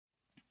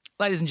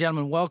Ladies and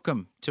gentlemen,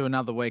 welcome to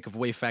another week of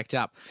We Fact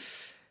Up.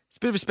 It's a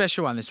bit of a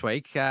special one this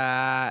week.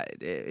 We're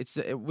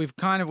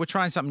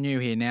trying something new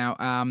here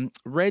now.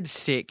 Red's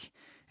sick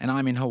and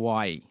I'm in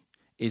Hawaii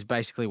is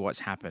basically what's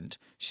happened.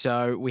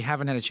 So we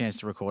haven't had a chance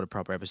to record a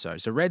proper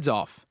episode. So Red's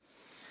off.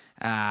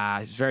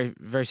 It's very,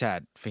 very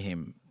sad for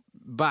him.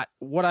 But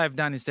what I've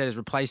done instead is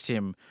replaced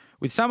him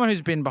with someone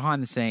who's been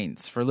behind the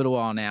scenes for a little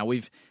while now.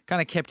 We've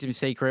kind of kept him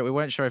secret. We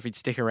weren't sure if he'd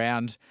stick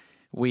around.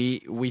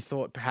 We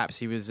thought perhaps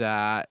he was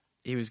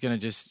going to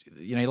just,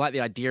 he liked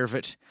the idea of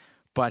it,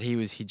 but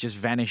he'd just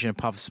vanish in a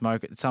puff of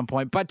smoke at some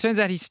point. But turns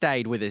out he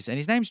stayed with us, and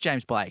his name's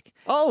James Blake.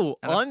 Oh,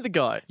 I'm the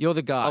guy. You're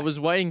the guy. I was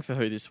waiting for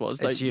who this was.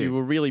 It's you. You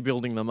were really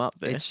building them up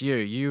there. It's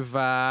you.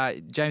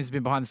 James has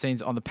been behind the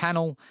scenes on the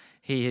panel.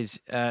 He has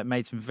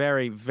made some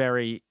very,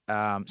 very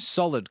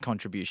solid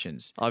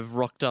contributions. I've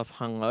rocked up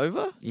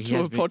hungover to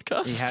a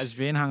podcast. He has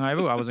been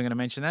hungover. I wasn't going to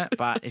mention that,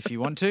 but if you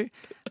want to.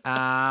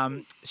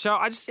 So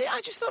I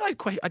just thought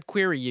I'd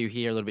query you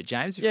here a little bit,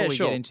 James, before we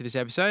get into this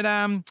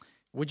episode.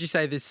 Would you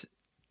say this,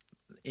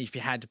 if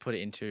you had to put it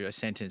into a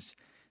sentence,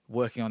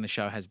 working on the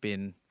show has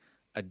been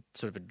a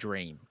sort of a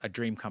dream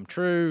come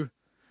true?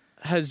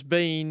 Has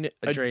been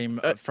a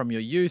dream from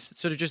your youth,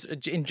 sort of just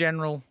in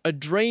general? A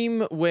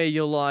dream where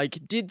you're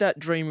like, did that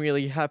dream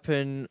really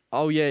happen?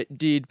 Oh, yeah, it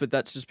did, but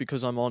that's just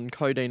because I'm on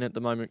codeine at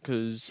the moment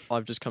because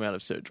I've just come out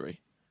of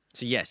surgery.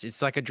 So, yes,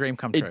 it's like a dream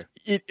come true.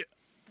 It's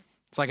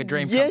like a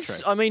dream come true.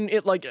 Yes, I mean,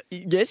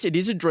 yes, it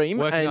is a dream.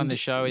 Working on the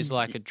show is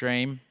like a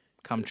dream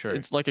come true.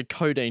 It's like a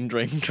codeine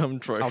dream come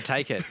true. I'll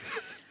take it.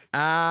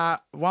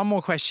 One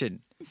more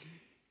question.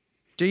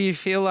 Do you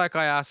feel like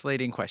I ask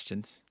leading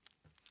questions?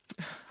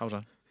 Hold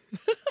on.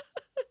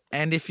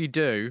 And if you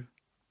do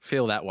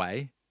feel that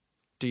way,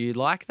 do you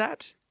like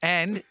that?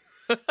 And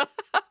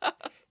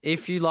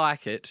if you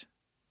like it,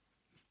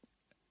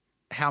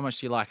 how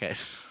much do you like it?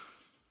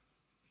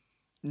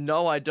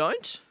 No, I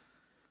don't.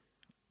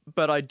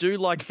 But I do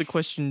like the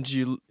questions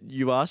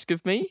you ask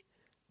of me.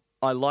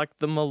 I like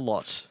them a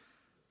lot.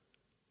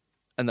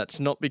 And that's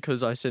not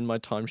because I send my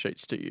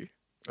timesheets to you.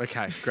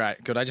 Okay,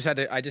 great, good. I just had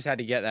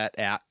to get that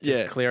out.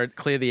 Just clear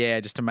the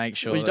air, just to make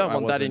sure. Well, you don't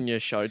want that in your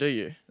show, do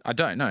you? I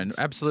don't. No,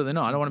 absolutely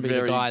not. I don't want to be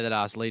the guy that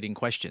asks leading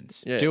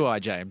questions. Yeah. Do I,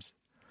 James?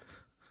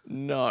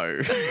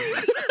 No.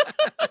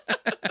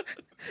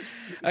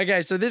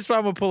 Okay, so this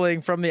one we're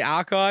pulling from the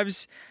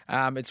archives.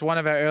 It's one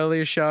of our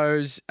earlier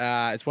shows.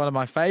 It's one of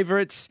my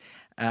favourites,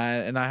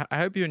 and I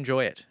hope you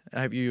enjoy it.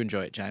 I hope you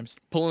enjoy it, James.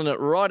 Pulling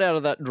it right out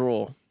of that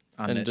drawer.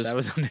 That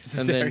was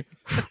unnecessary.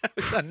 That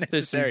was unnecessary.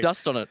 There's some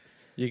dust on it.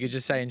 You could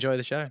just say enjoy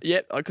the show.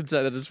 Yep, I could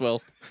say that as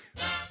well.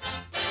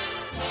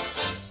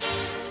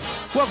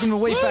 Welcome to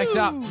We Fact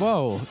Up.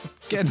 Whoa,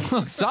 getting a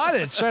little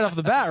excited straight off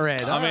the bat,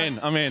 Red.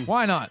 I'm in.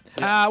 Why not?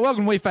 Yeah.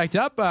 Welcome to We Fact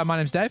Up. My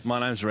name's Dave. My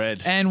name's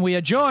Red. And we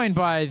are joined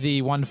by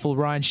the wonderful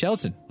Ryan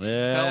Shelton.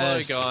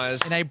 Yes. Hello,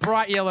 guys. In a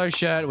bright yellow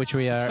shirt, which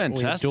we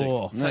fantastic. We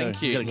adore.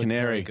 Thank you. You got a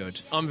canary. Very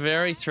good. I'm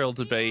very thrilled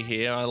to be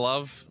here. I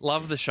love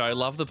the show,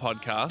 love the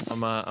podcast.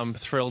 I'm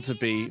thrilled to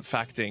be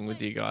facting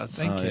with you guys.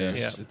 Thank you. Yes.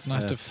 Yeah. It's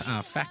nice to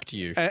fact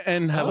you.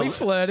 And are we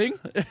flirting?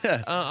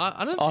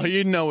 I don't. Oh,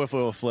 you know if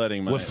we were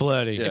flirting, mate. We're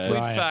flirting. Yeah. If we'd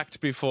fact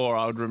before,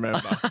 I would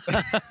remember.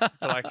 But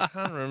I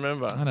can't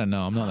remember. I don't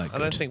know. I'm not that good. I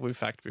don't think we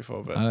fact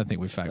before, but I don't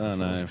think we fact before.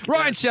 No.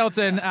 Ryan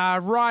Shelton,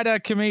 writer,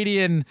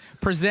 comedian,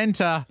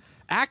 presenter,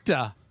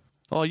 actor.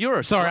 Oh, you're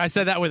a... Sorry, I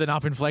said that with an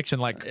up inflection.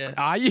 Like,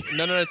 are you?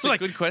 No, it's a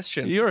good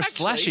question. You're a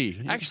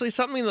slashy. Actually,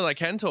 something that I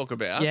can talk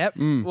about. Yep.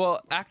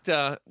 Well,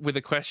 actor with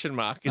a question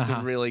mark is a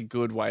really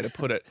good way to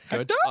put it.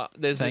 Good.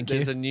 There's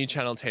a new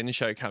Channel 10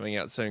 show coming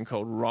out soon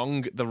called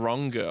The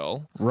Wrong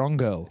Girl. Wrong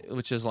Girl.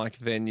 Which is like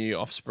their new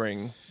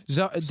Offspring.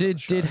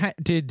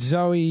 Did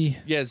Zoe...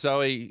 Yeah,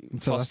 Zoe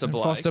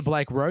Foster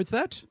Blake wrote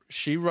that?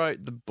 She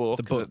wrote the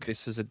book that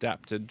this is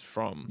adapted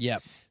from.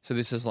 Yep. So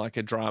this is like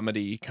a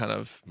dramedy kind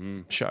of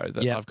show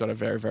that I've got a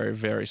very, very,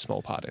 very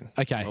small part in.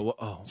 Okay.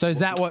 So is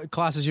that what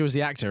classes you as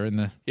the actor in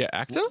the... Yeah,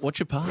 actor? What's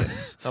your part?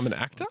 I'm an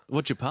actor.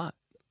 What's your part?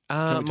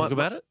 Can we talk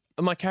about it?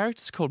 My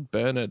character's called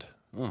Bernard.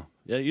 Oh,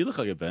 yeah, you look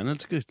like a Bernard.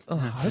 It's good. Oh, I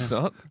hope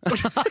not.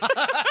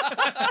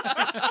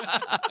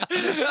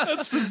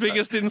 That's the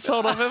biggest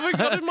insult I've ever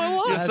got in my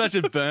life. You're such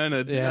a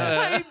Bernard.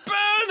 Yeah. Hey,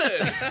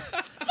 Bernard!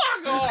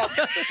 Fuck off!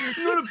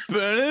 I'm not a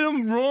Bernard,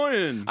 I'm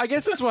Ryan. I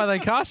guess that's why they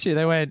cast you.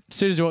 They went, as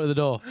soon as you walked to the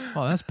door,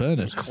 oh, that's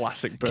Bernard.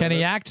 Classic Bernard. Can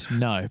he act?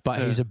 No,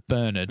 but he's a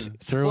Bernard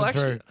through and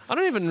through. I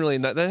don't even really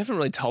know. They haven't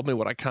really told me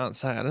what I can't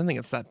say. I don't think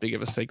it's that big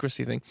of a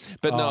secrecy thing.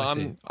 But no,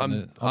 I'm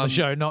on the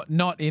show,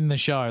 not in the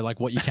show, like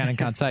what you can and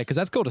can't say, because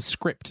that's called a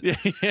script.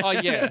 Oh,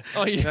 yeah.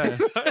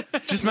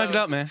 Just make it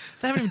up, man.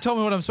 They haven't even told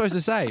me what I'm supposed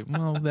to say.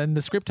 Well, then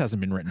the script hasn't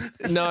been written.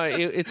 No,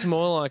 it's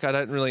more like I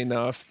don't really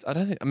know if...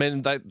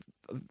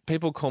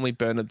 people call me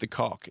Bernard the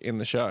Cock in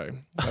the show.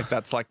 Like,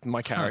 that's like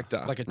my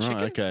character. Like a chicken?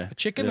 Right, okay. A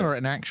chicken or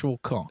an actual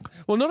cock?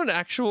 Well, not an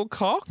actual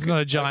cock. It's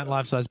not a giant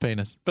life-size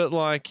penis. But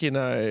like,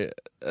 a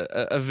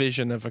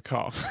vision of a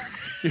cock.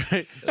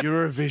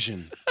 You're a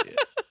vision.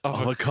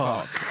 Of a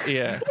cock.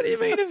 Yeah. What do you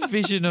mean a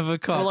vision of a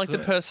cock? Well, like the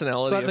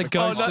personality. It's like the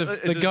of a ghost cock. of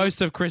it's the just-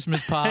 ghost of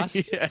Christmas past.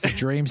 It's a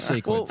dream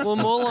sequence. well,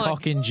 more of like-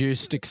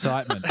 cock-induced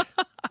excitement.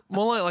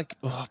 More like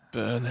oh,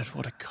 Bernard,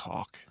 what a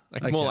cock.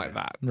 Like more Okay. like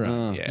that.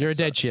 Right. Yeah, You're a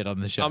so dead shit on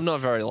the show. I'm not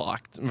very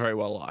liked. I'm very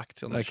well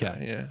liked on the show.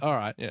 Okay. Yeah. All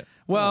right. Yeah.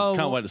 Well,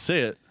 Can't wait to see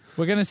it.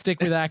 we're going to stick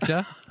with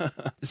actor.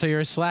 So you're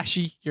a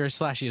slashy. You're a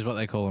slashy is what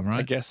they call him, right?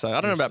 I guess so.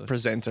 I don't know about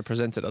presenter.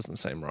 Presenter doesn't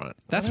seem right.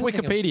 That's I don't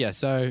think Wikipedia.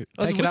 So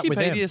Does take it up with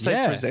them. Wikipedia say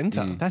yeah.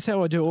 presenter? That's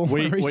how I do all my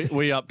We research.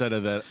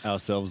 updated that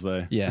ourselves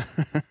though. Yeah.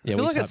 Yeah, I we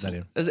feel like typed that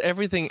in. as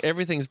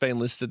everything's been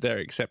listed there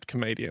except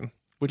comedian,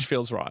 which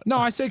feels right. No,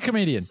 I said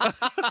comedian.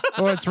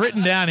 Well, it's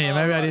written down here.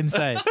 Maybe I didn't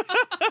say it.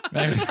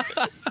 Maybe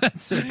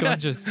that's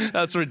subconscious.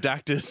 That's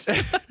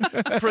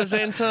redacted.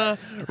 Presenter,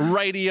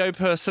 radio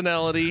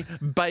personality,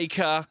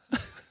 baker,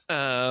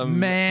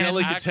 Man,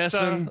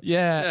 Delicatessen.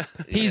 yeah.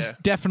 He's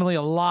definitely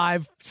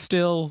alive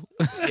still.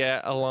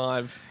 yeah,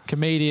 alive.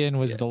 Comedian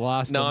was the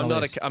last. No, on I'm the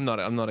not. list. I'm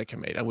not a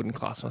comedian. I wouldn't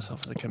class myself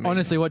as a comedian.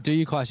 Honestly, what do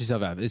you class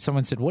yourself as? If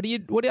someone said,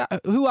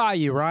 who are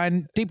you,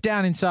 Ryan? Deep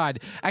down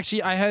inside.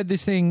 Actually, I heard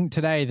this thing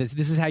today that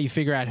this is how you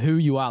figure out who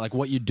you are, like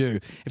what you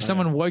do. If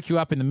someone woke you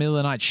up in the middle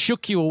of the night,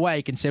 shook you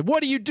awake and said,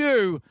 what do you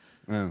do?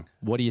 Oh.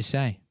 What do you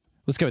say?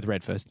 Let's go with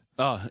Red first.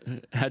 Oh,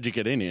 how'd you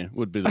get in here?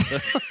 Would be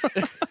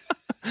the.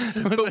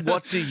 but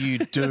what do you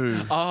do?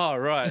 Oh,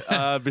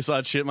 right.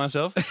 Besides shit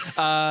myself,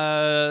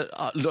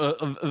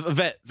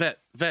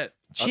 vet.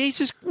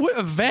 Jesus, what,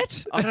 a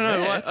vet? I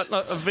don't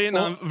know. A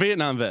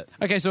Vietnam vet.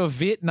 Okay, so a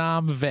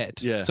Vietnam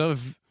vet. Yeah. So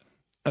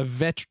a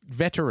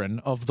veteran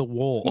of the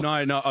war. No,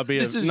 I'd be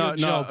This is your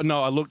job.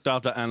 no. I looked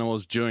after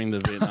animals during the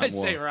Vietnam I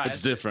War. see, right. It's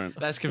different.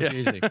 That's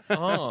confusing.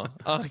 Oh,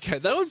 okay.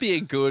 That would be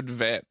a good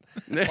vet.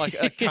 Like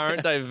a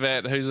current day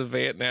vet who's a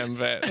Vietnam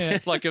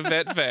vet. Like a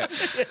vet.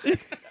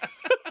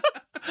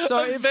 So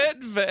A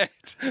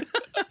vet.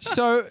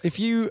 So if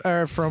you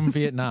are from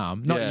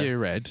Vietnam, not Yeah. you,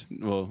 Red.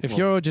 Well, If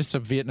you're just a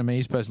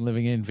Vietnamese person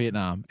living in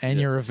Vietnam and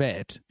you're a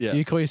vet, Yeah. do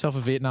you call yourself a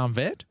Vietnam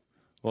vet?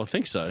 well, I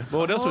think so.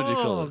 Well, what else would you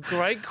call Oh, it?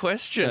 great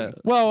question.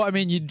 Well, I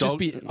mean, you'd just Dog-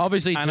 be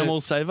obviously Animal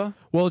saver?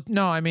 Well,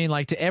 no, I mean,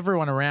 like to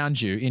everyone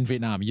around you in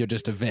Vietnam, you're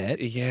just a vet.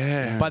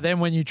 Yeah. But then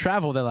when you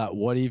travel, they're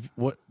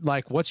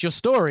like, what's your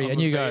story? I'm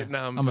and a you go,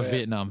 Vietnam I'm a vet."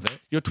 Vietnam vet.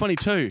 You're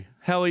 22.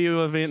 How are you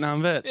a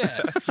Vietnam vet?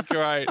 Yeah, that's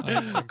great.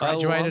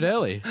 Graduated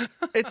early.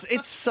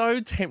 It's so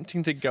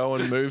tempting to go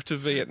and move to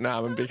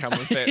Vietnam and become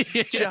a vet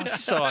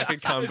just so I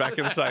could come back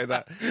and say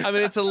that. I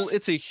mean,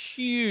 it's a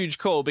huge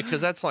call because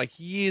that's like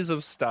years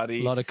of study,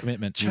 A lot of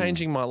commitment.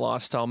 changing my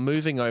lifestyle,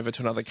 moving over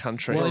to another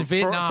country. Well, in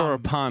Vietnam, For a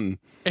pun.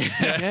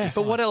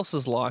 But what else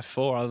is life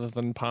for other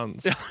than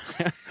puns?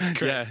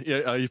 Yeah,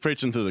 you're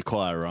preaching to the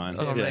choir, Ryan.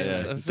 Oh, yeah, man, yeah,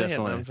 a definitely.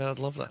 Vietnam vet, I'd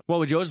love that. What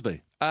would yours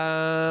be?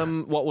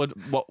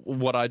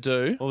 What I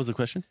do? What was the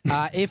question?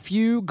 if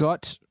you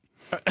got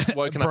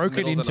Woken up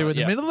broken into in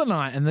the middle of the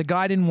night and the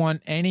guy didn't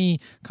want any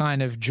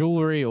kind of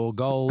jewelry or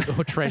gold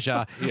or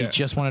treasure, he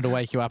just wanted to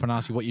wake you up and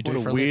ask you what you do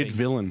What for a a weird living.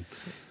 villain.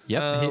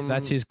 Yep,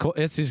 that's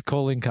his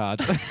calling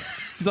card.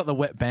 He's not the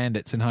wet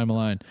bandits in Home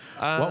Alone.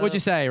 What would you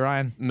say,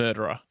 Ryan?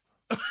 Murderer.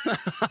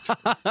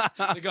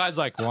 The guy's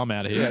like, well, I'm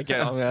out of here. Okay,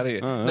 I'm out of here.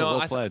 Oh, no,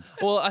 well played.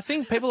 Well, I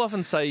think people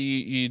often say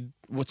you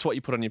what's what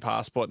you put on your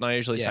passport, and I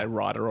usually Yeah. say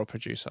writer or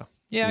producer.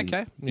 Yeah,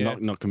 okay. Yeah,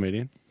 Not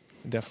comedian.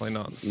 definitely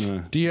not.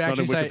 No. Do you It's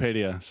actually not say- on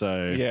Wikipedia,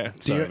 so Yeah.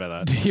 Do sorry you,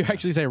 about do that. you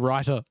actually say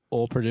writer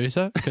or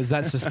producer? Because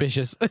that's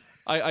suspicious.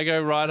 I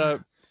go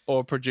writer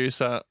or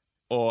producer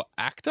or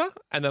actor,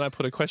 and then I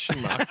put a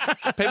question mark.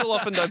 People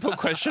often don't put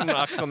question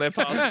marks on their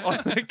on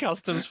their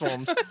customs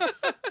forms.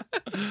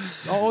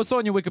 Also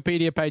on your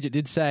Wikipedia page, it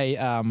did say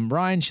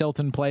Ryan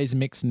Shelton plays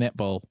mixed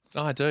netball.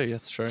 Oh, I do.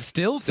 That's true.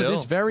 Still to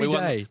this very we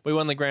day. we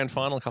won the grand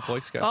final a couple of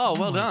weeks ago. Oh,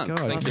 well done. God,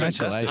 Thank you.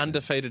 congratulations.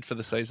 Undefeated for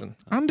the season.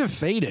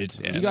 Undefeated.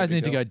 Yeah, you guys no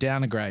need big to deal. go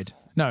down a grade.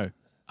 No,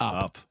 up.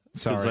 Up.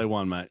 Because Sorry. they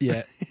won, mate.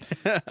 Yeah.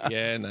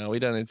 Yeah, no, we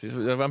don't need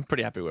to. I'm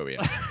pretty happy where we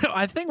are.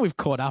 I think we've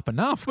caught up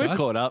enough. We've guys.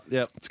 caught up.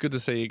 Yep. It's good to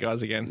see you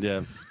guys again.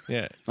 Yeah.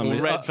 Yeah. I Well,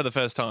 mean, Red for the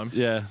first time.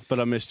 Yeah, but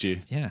I missed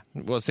you. Yeah.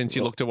 Well, since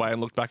you looked away and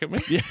looked back at me.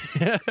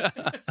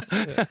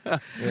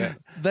 Yeah.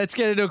 Let's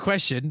get into a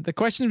question. The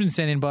question's been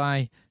sent in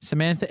by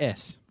Samantha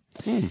S.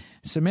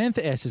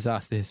 Samantha S has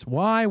asked this.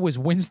 Why was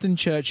Winston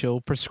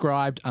Churchill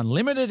prescribed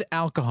unlimited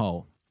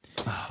alcohol?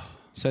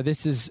 So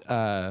this is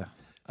a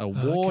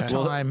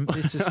wartime.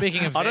 This is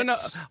speaking of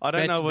vets, I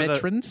don't know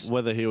veterans.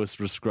 whether he was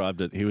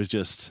prescribed it. He was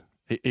just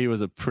he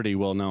was a pretty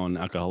well known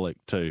alcoholic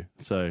too.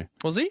 So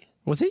Was he?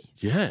 Was he?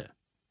 yeah,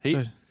 he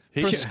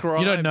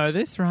Prescribed. You don't know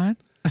this, Ryan?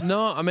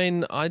 No, I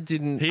mean, I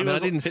didn't. I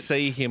didn't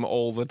see him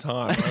all the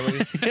time. I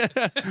only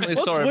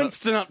What's saw him.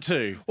 Winston up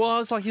to? Well, I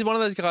was like, he's one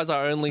of those guys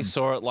I only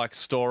saw at like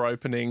store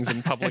openings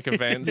and public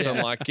events and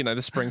like,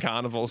 the spring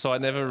carnival. So I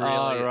never really,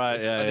 right, I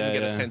didn't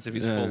get a yeah. sense of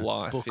his Yeah. full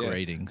life. Book yeah.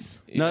 readings.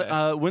 No,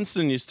 Yeah.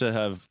 Winston used to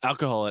have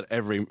alcohol at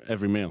every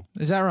meal.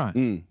 Is that right?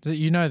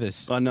 You know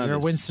this? I know You're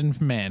this. a Winston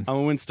man. I'm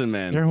a Winston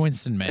man. You're a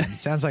Winston man.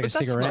 Sounds like a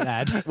cigarette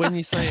ad. When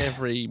you say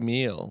every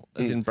meal,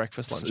 as in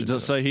breakfast, lunch, and dinner.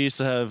 So he used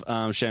to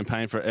have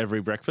champagne for every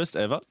breakfast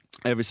ever. ever,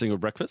 every single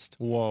breakfast.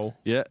 Whoa.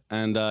 Yeah,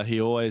 and he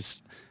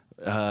always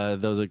there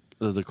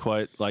was a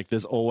quote like,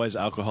 "There's always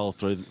alcohol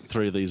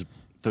through these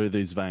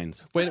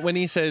veins." When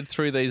he said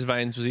through these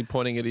veins, was he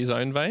pointing at his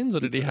own veins, or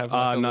did he have?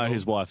 Like, No, little...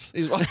 his wife's.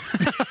 His wife.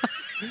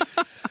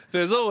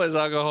 There's always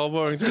alcohol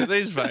pouring through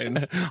these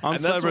veins. I'm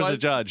sober as a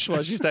judge. That's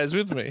why she stays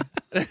with me.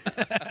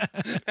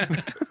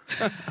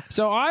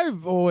 So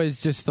I've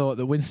always just thought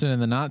that Winston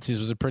and the Nazis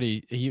was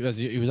he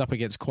was up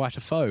against quite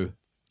a foe,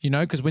 you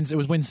know, because it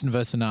was Winston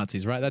versus the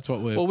Nazis, right? That's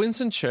what we're... Well,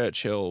 Winston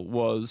Churchill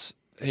was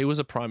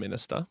a prime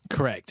minister.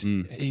 Correct.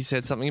 He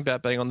said something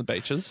about being on the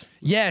beaches.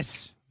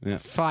 Yes. Yeah.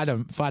 Fight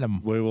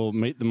them. We will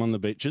meet them on the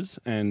beaches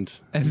and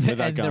And with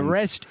our the guns.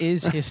 rest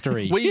is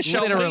history. We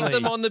shall Literally. meet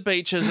them on the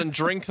beaches and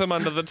drink them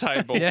under the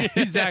table. Yeah,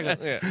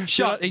 exactly. Yeah.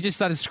 Shot. He just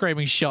started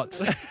screaming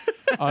shots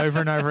over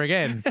and over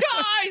again.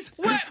 Guys,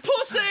 wet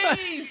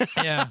pussies!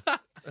 Yeah.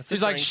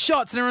 He's like, drink.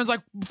 shots, and everyone's like,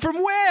 from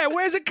where?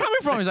 Where's it coming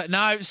from? He's like,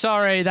 no,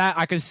 sorry, that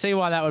I can see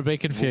why that would be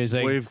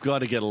confusing. We've got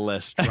to get a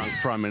less drunk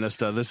prime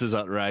minister. This is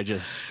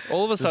outrageous.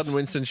 All of a sudden,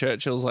 Winston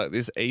Churchill's like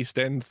this East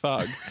End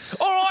thug.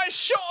 All right,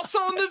 shots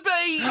on the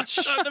beach.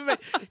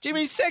 Do you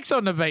mean sex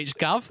on the beach,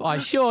 Gov? I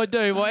sure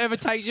do. Whatever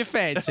takes your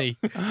fancy.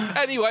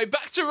 Anyway,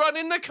 back to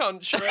running the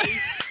country.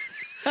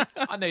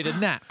 I need a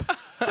nap.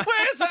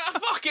 Where's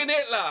that fucking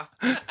Hitler?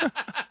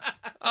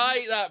 I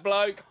hate that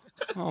bloke.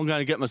 I'm going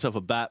to get myself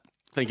a bat.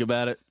 Think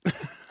about it.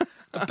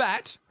 A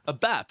bat? A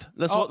bap.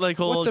 That's Oh, what they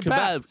call what's a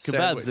bap? kebabs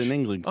Sandwich. in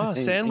England. Oh, In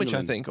sandwich,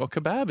 England. I think, or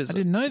kebab, is I it?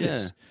 didn't know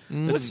this.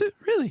 What's it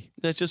really?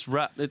 They're just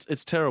wrap.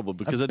 It's terrible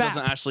because A it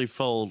doesn't bap. actually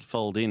fold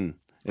in.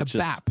 It's A just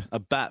bap. A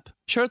bap.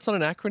 Sure, it's not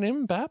an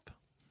acronym, BAP?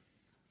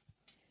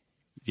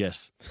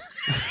 Yes.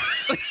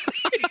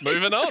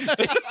 Moving on.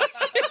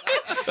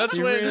 That's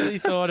You when, really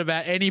thought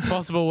about any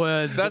possible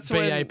words That's that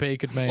when, BAP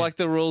could mean. like,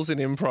 the rules in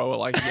improv are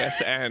like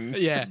yes and.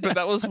 Yeah. But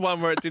that was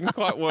one where it didn't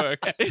quite work.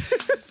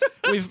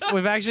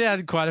 We've actually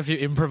had quite a few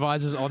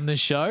improvisers on this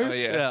show. Oh,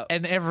 yeah.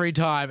 And every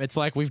time it's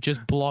like we've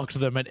just blocked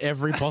them at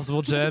every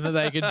possible turn that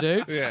they could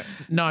do. Yeah.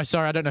 No,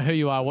 sorry, I don't know who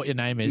you are, what your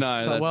name is.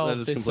 No, so, that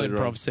is this completely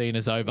improv wrong. scene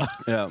is over.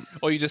 Yeah.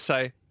 Or you just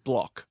say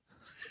block.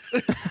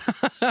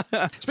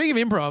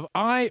 Speaking of improv,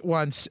 I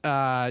once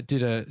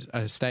did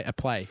a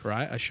play,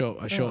 right? A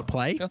short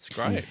play. That's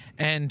great.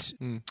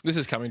 And This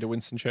is coming to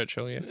Winston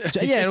Churchill, yeah.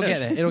 yeah, it'll get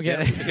there. It'll get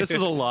there. This is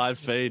a live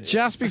feed.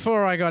 Just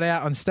before I got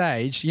out on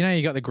stage, you know,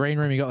 you got the green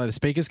room, you got like the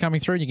speakers coming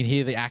through, and you can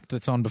hear the act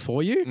that's on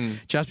before you.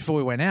 Just before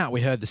we went out,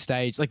 we heard the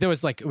stage. Like, it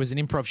was an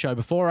improv show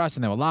before us,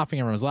 and they were laughing.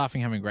 Everyone was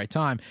laughing, having a great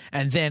time.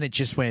 And then it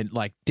just went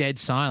like dead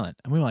silent.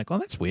 And we were like, oh,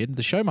 that's weird.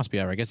 The show must be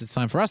over. I guess it's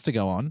time for us to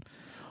go on.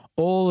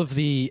 All of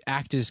the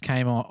actors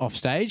came off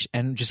stage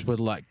and just were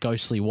like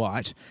ghostly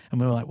white. And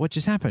we were like, what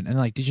just happened? And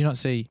they're like, did you not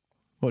see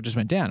what just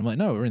went down? I'm like,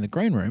 no, we're in the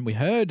green room. We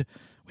heard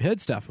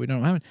stuff. We don't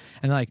know what happened.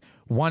 And like,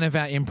 one of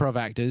our improv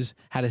actors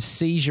had a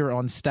seizure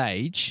on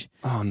stage.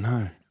 Oh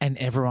no. And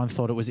everyone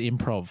thought it was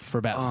improv for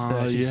about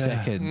 30 yeah.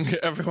 seconds.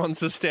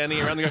 Everyone's just standing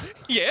around and going,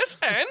 yes,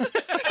 and?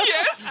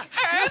 Yes,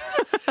 and?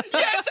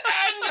 Yes,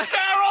 and,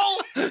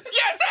 Carol!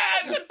 Yes,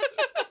 and!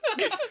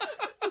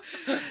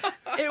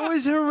 It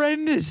was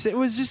horrendous. It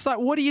was just like,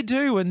 what do you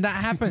do when that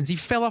happens? He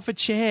fell off a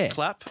chair.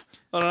 Clap.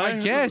 I don't know. I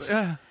guess.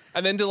 Yeah.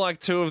 And then do like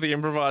two of the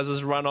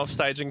improvisers run off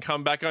stage and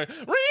come back going,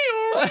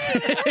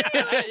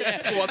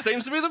 what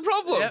seems to be the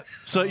problem? Yep.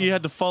 So you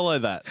had to follow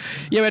that.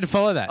 Yeah, we had to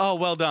follow that. Oh,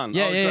 well done.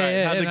 Yeah, oh, yeah, great.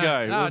 yeah. How'd it no.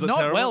 go? No, Was it not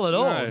terrible? well at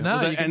all. No.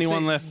 Was there you can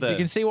anyone see- left there? You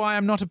can see why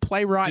I'm not a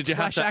playwright Did you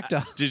have slash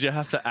actor. Did you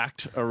have to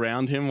act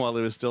around him while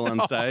he was still on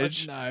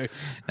stage? No,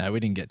 we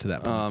didn't get to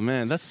that point. Oh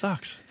man, that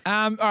sucks.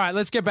 All right,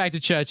 let's get back to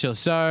Churchill.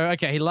 So,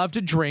 okay, he loved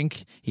to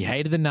drink. He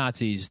hated the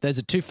Nazis. There's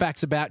the two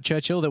facts about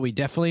Churchill that we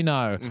definitely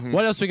know.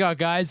 What else we got,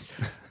 guys?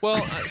 Well,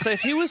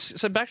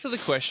 so back to the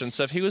question.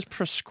 So if he was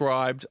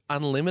prescribed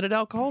unlimited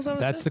alcohol, is that what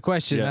it That's said? the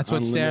question. Yeah, that's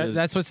what unlimited.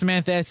 That's what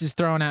Samantha S is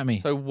throwing at me.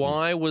 So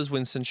why was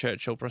Winston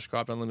Churchill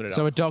prescribed unlimited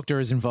So a alcohol? doctor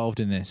is involved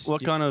in this.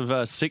 What kind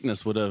of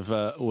sickness would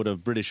a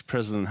British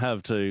president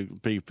have to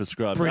be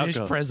prescribed British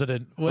alcohol?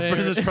 president. Where,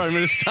 British Prime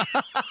Minister.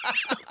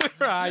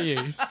 where are you?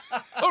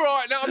 All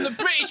right, now I'm the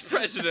British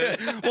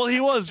president. Well,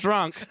 he was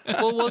drunk.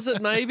 Well, was it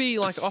maybe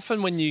like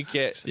often when you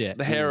get Yeah.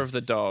 the hair of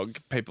the dog,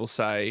 people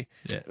say,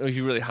 Yeah. if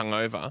you're really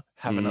hungover,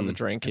 have another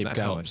drink. Keep and that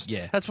going. helps.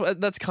 Yeah.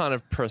 That's kind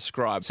of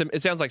prescribed. So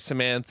it sounds like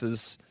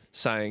Samantha's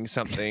saying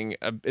something.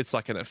 It's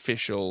like an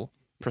official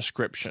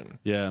prescription.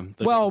 Yeah.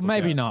 Well,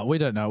 maybe not. We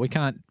don't know. We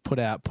can't put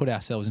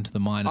ourselves into the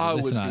mind of I the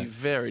would listener. be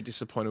very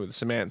disappointed with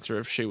Samantha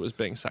if she was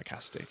being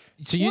sarcastic.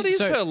 So What is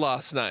her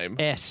last name?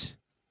 S?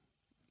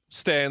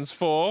 Stands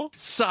for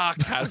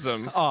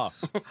sarcasm. Oh.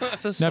 The No,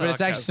 but it's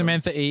sarcasm. actually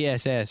Samantha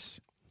ESS.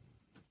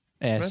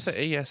 S. Samantha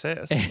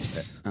ESS.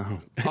 S.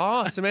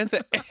 Oh,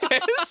 Samantha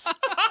S.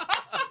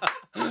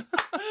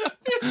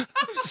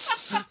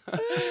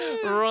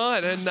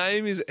 Right, her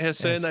surname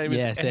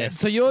yes, is yes. S.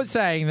 So you're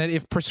saying that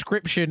if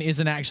prescription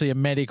isn't actually a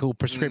medical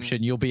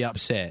prescription, you'll be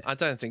upset. I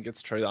don't think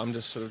it's true. I'm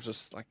just sort of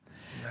just like.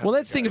 Well,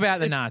 let's think about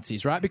the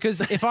Nazis, right? Because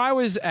if I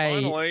was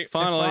Finally.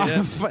 Finally,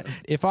 yeah.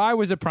 if I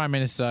was a prime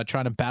minister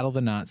trying to battle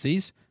the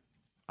Nazis,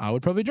 I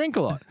would probably drink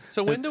a lot.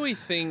 So when do we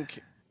think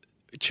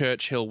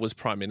Churchill was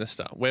Prime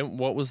Minister?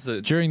 What was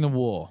the... During the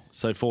war.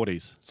 So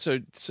 40s.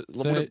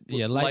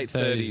 Late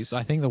 30s.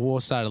 I think the war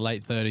started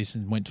late 30s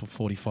and went to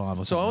 45 or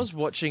something. So I was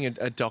watching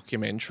a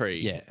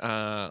documentary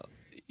Yeah.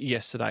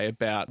 Yesterday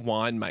about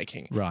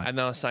winemaking. Right. And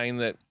they were saying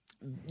that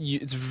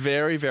it's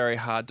very, very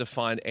hard to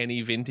find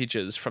any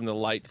vintages from the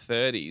late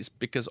 30s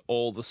because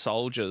all the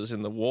soldiers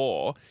in the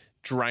war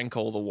drank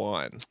all the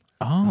wine.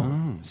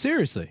 Oh,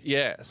 seriously?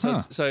 Yeah.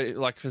 So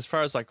like as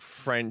far as like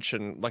French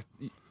and like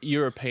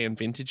European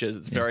vintages,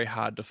 it's very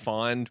hard to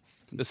find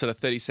the sort of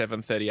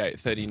 37, 38,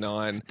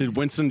 39. Did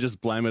Winston just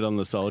blame it on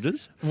the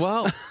soldiers?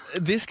 Well,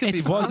 this could be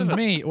It part of wasn't it.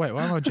 me. Wait,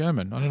 why am I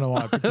German? I don't know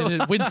why. I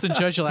pretended Winston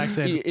Churchill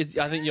accent.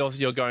 I think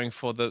you're going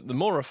for the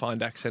more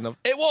refined accent of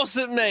it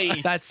wasn't me.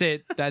 That's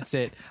it.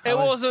 It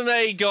wasn't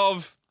me,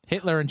 Gov.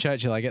 Hitler and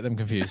Churchill, I get them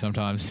confused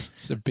sometimes.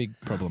 It's a big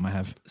problem I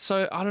have.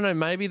 So I don't know.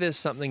 Maybe there's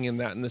something in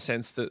that in the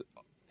sense that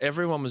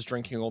everyone was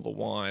drinking all the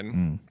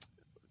wine.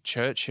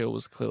 Churchill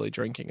was clearly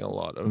drinking a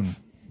lot of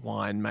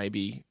wine,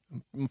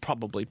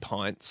 probably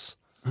pints.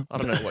 I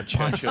don't know what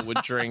Churchill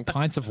would drink.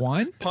 Pints of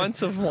wine?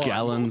 Pints of wine.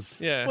 Gallons.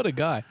 Yeah. What a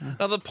guy.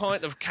 Another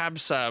pint of Cab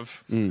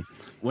Sav.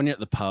 When you're at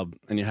the pub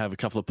and you have a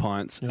couple of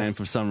pints and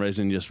for some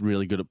reason you're just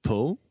really good at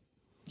pool.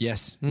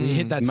 Yes. We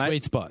hit that Mate-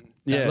 sweet spot.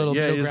 That Yeah, little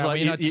middle it's ground. like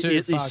You're not you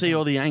too far see gone.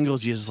 all the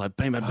angles, you're just like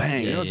bang, bang,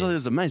 bang. yeah,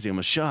 It's amazing. I'm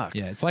a shark.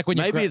 Yeah, it's like when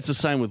you Maybe it's the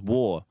same with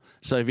war.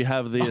 So if you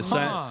have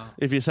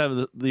if you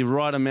have the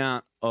right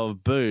amount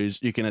of booze,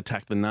 you can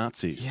attack the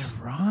Nazis.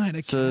 Yeah, right.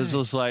 Okay. So it's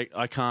just like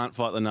I can't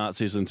fight the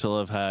Nazis until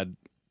I've had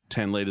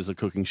 10 litres of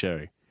cooking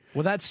sherry.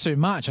 Well, that's too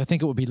much. I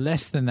think it would be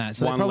less than that.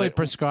 So they 1 probably lit-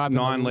 prescribe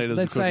 9 litres of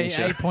Let's say cooking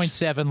sherry.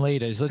 8.7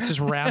 litres. Let's just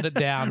round it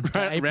down to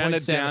 8.7. Round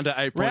it down to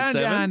 8.7? Round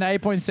down to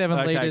 8.7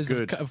 Okay, litres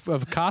good.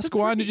 of cask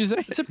wine, did you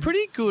say? It's a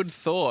pretty good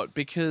thought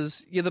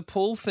because the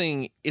pool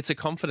thing, it's a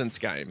confidence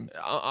game.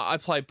 I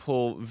play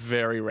pool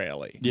very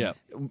rarely. Yeah.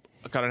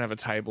 I don't have a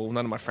table.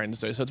 None of my friends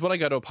do. So it's when I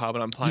go to a pub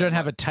and I'm playing. You don't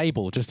have a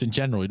table, just in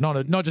general.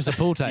 Not just a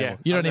pool table. Yeah,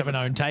 You don't I've even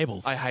never own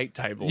tables. I hate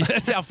tables.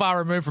 That's how far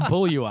removed from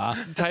pool you are.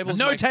 Tables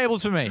No make-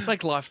 tables for me.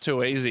 Make life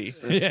too easy.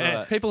 Yeah.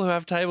 right. People who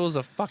have tables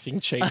are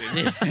fucking cheating.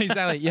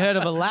 Exactly. You heard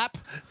of a lap?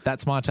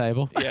 That's my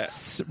table. Yeah.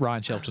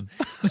 Ryan Shelton.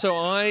 So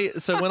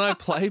when I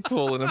play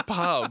pool in a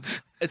pub,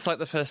 it's like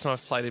the first time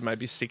I've played in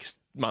maybe 6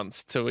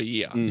 months to a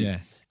year. Yeah.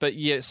 But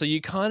yeah, so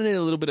you kind of need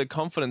a little bit of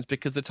confidence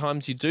because the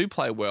times you do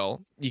play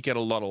well, you get a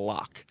lot of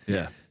luck.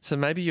 Yeah. So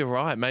maybe you're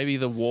right. Maybe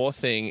the war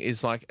thing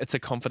is like it's a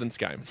confidence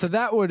game. So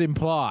that would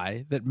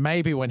imply that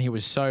maybe when he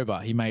was sober,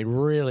 he made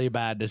really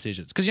bad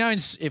decisions.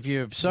 Because if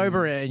you're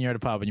sober and you're at a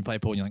pub and you play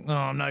pool, and you're like, "Oh,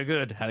 I'm no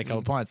good. Had a couple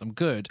of pints, I'm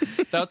good."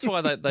 That's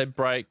why they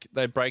break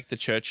the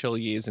Churchill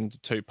years into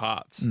 2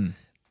 parts.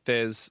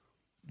 There's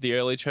the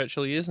early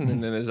Churchill years, and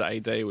then there's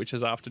AD, which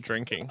is after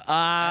drinking.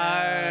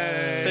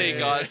 See you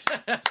guys.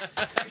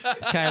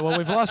 Okay, well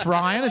we've lost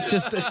Ryan. It's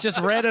just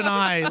Red and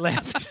I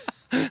left.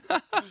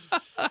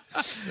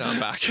 No, I'm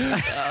back.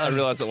 I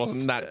realised it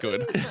wasn't that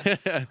good.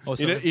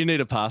 You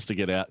need a pass to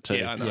get out too.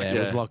 Yeah, I know.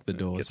 Yeah, we've locked the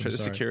doors. Get through I'm the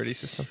sorry. security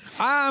system.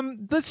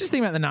 Let's just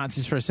think about the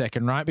Nazis for a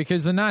second, right?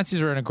 Because the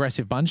Nazis are an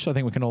aggressive bunch. I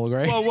think we can all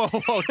agree.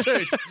 Whoa,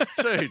 dude.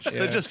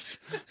 They're just...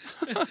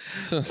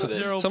 Someone's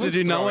Did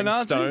you know a throwing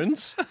Nazi?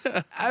 stones?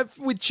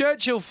 With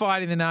Churchill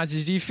fighting the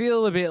Nazis, do you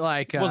feel a bit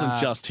like... It wasn't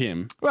just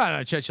him. Well,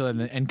 no, Churchill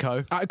and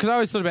co. Because I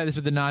always thought about this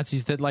with the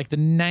Nazis, that like the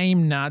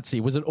name Nazi,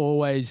 was it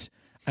always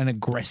an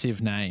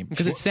aggressive name?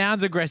 Because it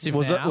sounds aggressive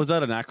now. Was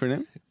that an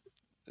acronym?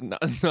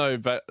 No,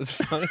 but it's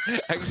funny.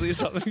 Actually,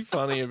 something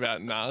funny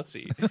about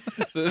Nazi.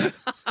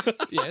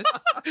 Yes.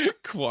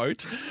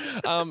 Quote.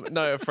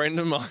 No, a friend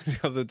of mine the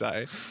other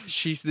day,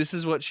 this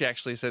is what she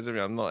actually said to me.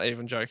 I'm not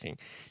even joking.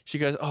 She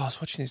goes, I was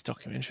watching this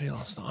documentary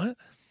last night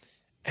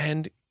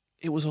and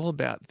it was all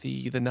about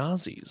the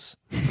Nazis.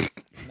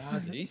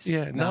 Nazis?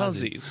 Yeah,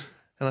 Nazis.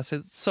 And I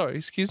said, sorry,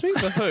 excuse me,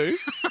 the who?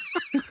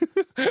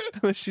 And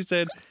then she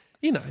said,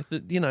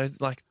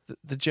 like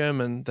the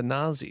German, the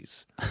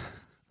Nazis.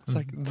 It's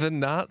like, the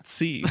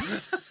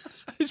Nazis.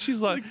 And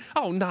she's like,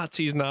 oh,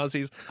 Nazis.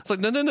 It's like,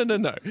 no.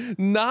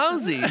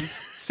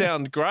 Nazis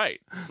sound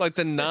great. Like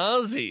the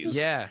Nazis.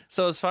 Yeah.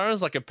 So as far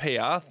as like a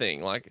PR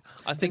thing, like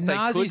I think they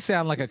Nazis could...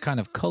 sound like a kind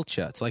of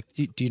culture. It's like,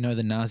 do you know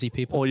the Nazi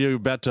people? Or you're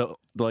about to,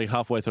 like,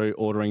 halfway through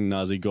ordering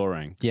Nazi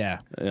goreng. Yeah.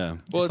 Yeah.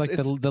 Well, It's like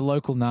the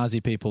local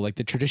Nazi people, like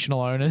the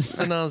traditional owners.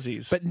 the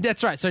Nazis. But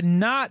that's right. So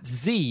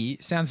Nazi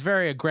sounds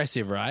very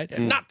aggressive, right?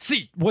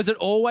 Nazi. Was it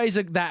always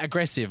that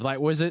aggressive? Like,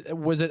 was it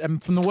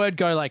from the word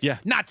go like Yeah.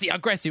 Nazi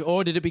aggressive,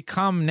 or did it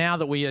become now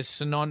that we are it's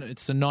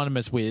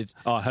synonymous with?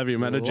 Oh, have you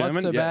met a Lots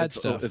German? of bad it's,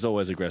 stuff. It's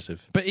always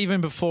aggressive. But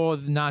even before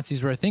the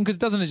Nazis were a thing, because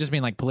doesn't it just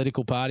mean like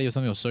political party or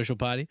something, or social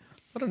party?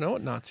 I don't know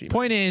what Nazi means.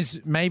 Point is,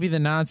 maybe the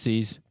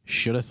Nazis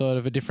should have thought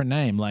of a different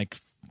name, like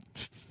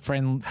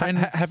friend.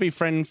 Happy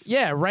friend.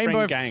 Yeah,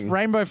 rainbow gang.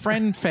 rainbow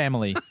friend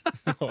family.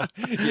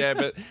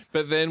 Yeah,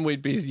 but then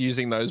we'd be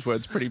using those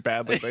words pretty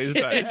badly these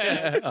days.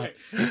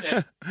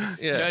 Yeah.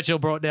 Churchill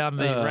brought down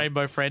the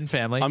rainbow friend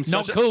family. I'm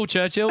Not such a- cool,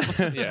 Churchill.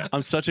 Yeah.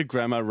 I'm such a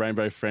grammar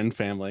rainbow friend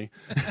family.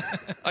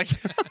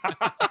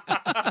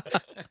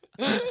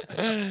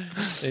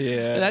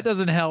 Yeah. That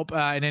doesn't help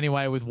in any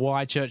way with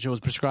why Churchill was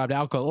prescribed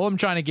alcohol. All I'm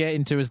trying to get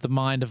into is the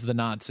mind of the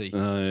Nazi.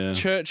 Oh, yeah.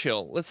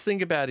 Churchill, let's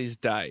think about his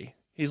day.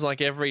 He's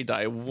like every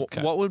day.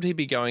 What would he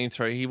be going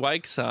through? He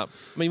wakes up.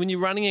 I mean, when you're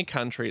running a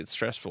country, it's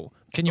stressful.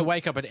 Can you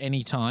wake up at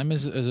any time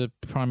as a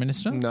prime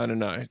minister?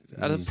 No.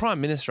 As a prime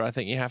minister, I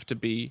think you have to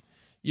be.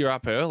 You're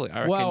up early. I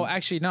reckon. Well,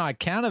 actually, no. I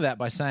counter that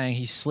by saying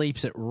he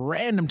sleeps at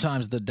random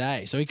times of the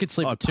day, so he could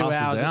sleep for 2 passes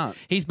hours. out.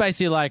 He's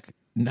basically like,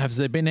 "Has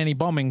there been any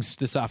bombings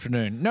this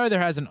afternoon?" No, there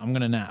hasn't. I'm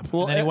going to nap.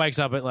 Well, and then he wakes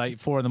up at like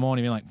 4 a.m.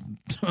 being like,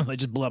 "They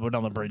just blew up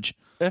another bridge."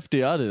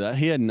 FDR did that.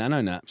 He had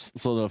nano naps,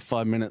 sort of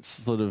 5 minutes,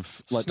 sort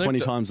of like Snoop 20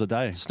 Dogg- times a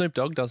day. Snoop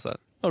Dogg does that.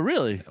 Oh,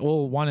 really?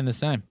 All one and the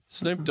same.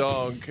 Snoop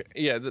Dogg,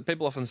 yeah,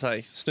 people often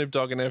say Snoop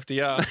Dogg and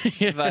FDR.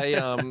 They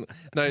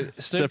no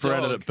Snoop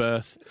Separated Dogg, at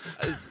birth.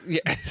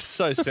 yeah,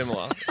 so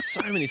similar.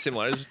 So many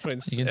similarities between.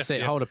 You can see,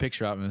 FDR. hold a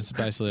picture up, and it's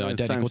basically Yeah,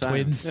 identical same.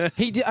 twins.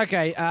 He did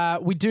okay.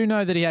 We do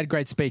know that he had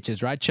great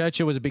speeches, right?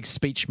 Churchill was a big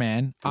speech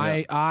man.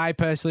 I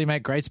personally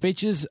make great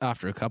speeches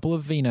after a couple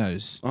of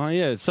vinos. Oh,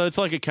 yeah. So it's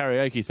like a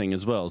karaoke thing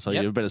as well. So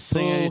Yep. you're better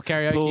singing. Pool,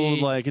 karaoke. Pool,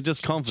 like, it's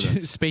just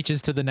confidence.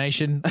 Speeches to the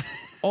nation,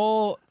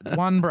 all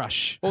one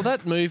brush. Well,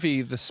 that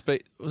movie, the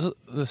speech was it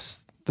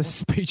The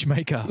speech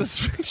maker. the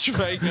speech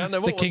maker? No,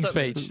 what The was King's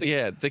that? Speech.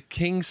 Yeah, the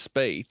King's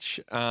Speech.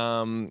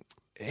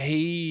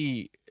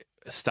 He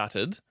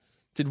stuttered.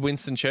 Did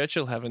Winston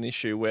Churchill have an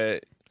issue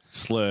where?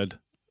 Slurred.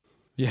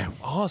 Yeah,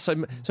 Oh,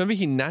 so maybe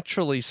he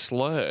naturally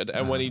slurred,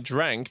 and when he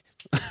drank,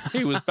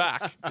 he was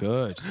back.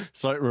 good.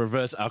 So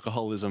reverse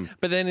alcoholism.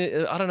 But then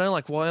I don't know,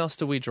 like, why else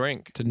do we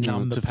drink? To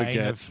numb the to pain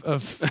forget.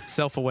 of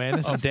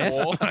self-awareness and death,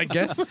 war. I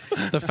guess.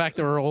 The fact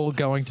that we're all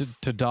going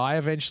to die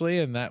eventually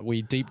and that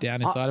we deep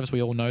down inside of us,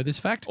 we all know this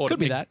fact. Or Could to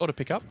be pick, that. or to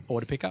pick up. Or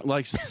to pick up.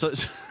 Like, so,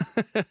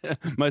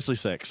 mostly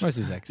sex.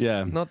 Mostly sex.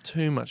 Yeah. Not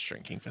too much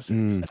drinking for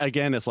sex.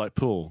 Again, it's like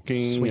pool.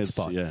 King, Sweet it's-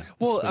 spot. Yeah.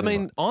 Well, Sweet I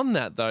mean, on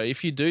that though,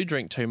 if you do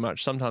drink too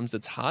much, sometimes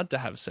it's hard to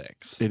have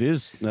sex. It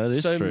is. That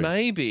is So true.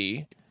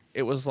 maybe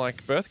it was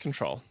like birth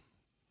control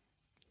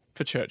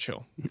for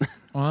Churchill.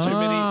 Ah.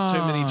 Too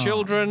many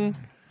children,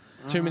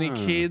 too many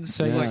kids.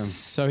 So, It's like,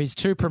 so he's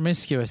too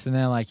promiscuous, and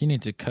they're like, you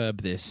need to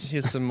curb this.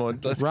 here's some more.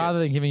 Rather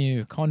than giving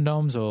you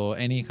condoms or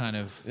any kind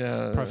of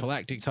Yeah.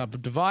 prophylactic type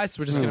of device,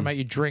 we're just going to make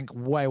you drink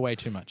way, way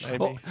too much.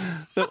 Maybe.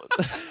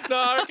 No,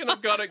 I reckon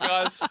I've got it,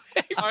 guys.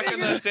 I reckon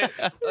that's it.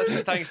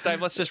 Thanks,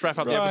 Dave. Let's just wrap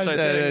up the Right, episode yeah,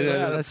 there. yeah, So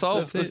yeah, that's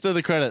solved. Let's do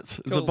the credits.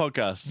 It's a Cool.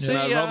 podcast. See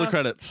No, ya. roll the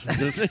credits.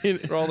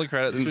 Roll the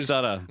credits. Didn't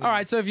stutter. All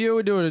right, so if you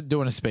were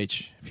doing a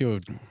speech, if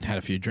you had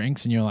a few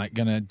drinks and you're like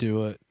going to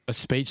do a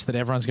speech that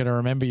everyone's going to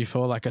remember you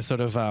for, like a sort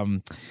of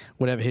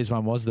whatever his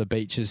one was, the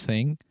Beaches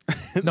thing,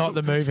 not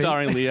the movie.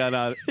 Starring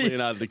Leonardo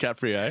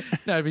DiCaprio.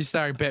 No, it'd be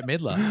starring Bette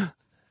Midler.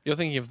 You're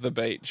thinking of The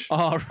Beach.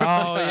 Oh, right.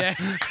 Oh yeah,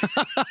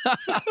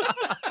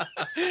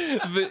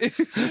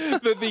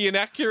 the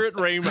inaccurate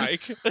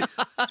remake.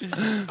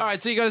 all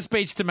right. So you got a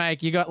speech to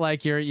make. You got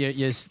like your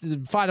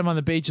fight him on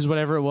the beaches,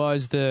 whatever it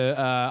was. The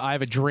I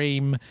have a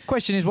dream.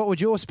 Question is, what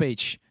would your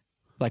speech,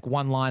 like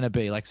one liner,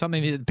 be? Like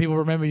something that people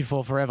remember you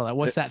for forever. Like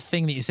what's that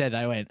thing that you said?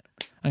 They went,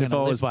 I'm If I going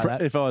to live was by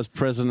that. if I was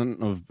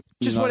president of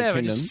Just United whatever,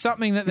 Kingdom, just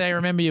something that they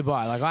remember you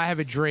by. Like I have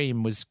a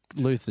dream was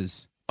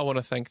Luther's. I want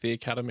to thank the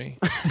Academy.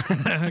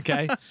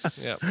 Okay,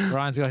 Yeah,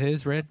 Ryan's got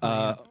his red.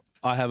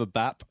 I have a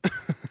BAP.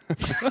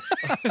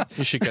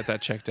 you should get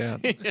that checked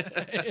out.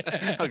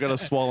 I got a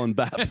swollen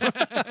BAP.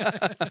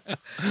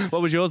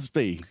 What would yours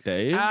be,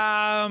 Dave?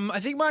 I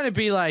think mine would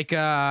be like,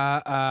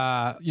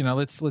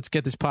 let's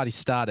get this party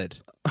started.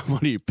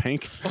 What are you,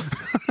 pink?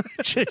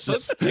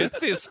 Jesus. Get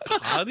this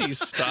party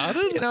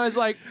started. You know, it's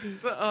like,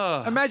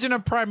 imagine a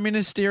prime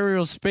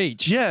ministerial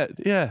speech. Yeah.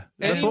 That's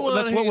Anyone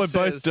what who we're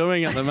says- both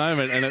doing at the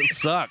moment, and it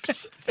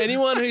sucks.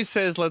 Anyone who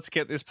says "let's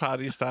get this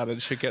party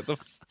started" should get the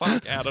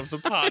fuck out of the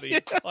party.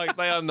 Like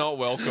they are not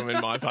welcome in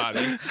my party.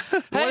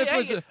 Hey, if it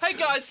was hey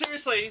guys,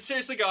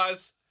 seriously,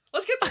 guys,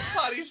 let's get this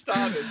party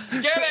started.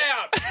 Get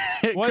out.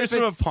 What if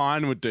Christopher it's-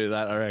 Pine would do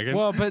that, I reckon.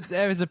 Well, but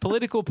as a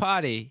political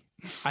party,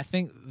 I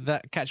think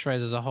that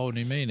catchphrase has a whole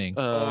new meaning.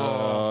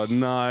 Oh,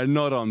 no,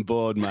 not on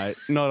board, mate.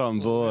 Not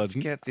on board. Let's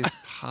get this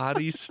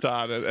party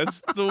started.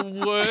 It's the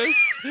worst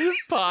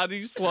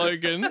party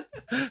slogan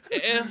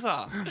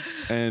ever.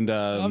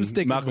 And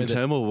sticking Malcolm with it.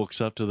 Turnbull walks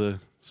up to the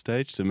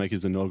stage to make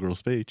his inaugural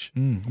speech.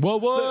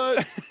 What?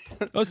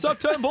 What's up,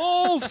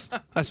 Turnbulls?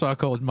 That's what I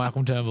called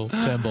Michael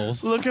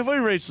Turnbulls. Look, have we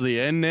reached the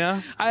end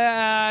now?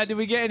 Did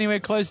we get anywhere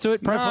close to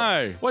it?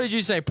 No. What did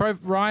you say,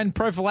 Ryan?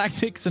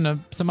 Prophylactics and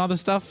some other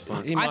stuff?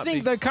 He I might think,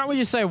 be- though, can't we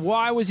just say,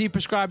 why was he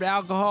prescribed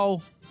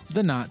alcohol?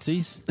 The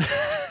Nazis.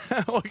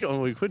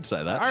 We could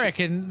say that. I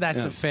reckon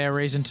that's a fair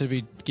reason to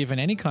be given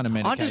any kind of I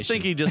medication. just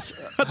think he just.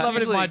 I'd love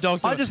it if my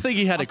doctor. I just think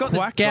he had I've a got this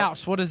quack.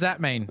 gout. What does that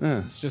mean?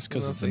 It's just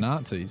because it's the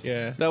Nazis.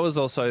 Yeah, that was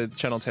also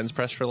Channel 10's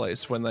press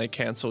release when they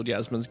cancelled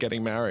Yasmin's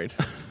getting married.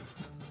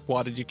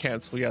 Why did you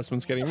cancel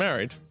Yasmin's getting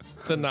married?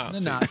 The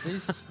Nazis. The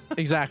Nazis.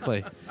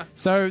 Exactly.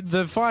 So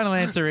the final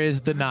answer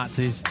is the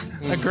Nazis.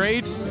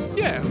 Agreed?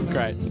 Yeah.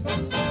 Great.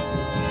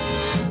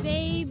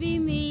 Baby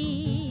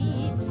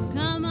me,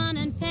 come on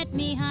and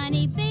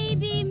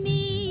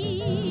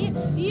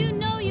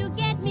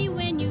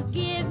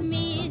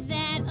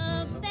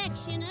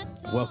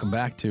welcome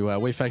back to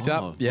We Faked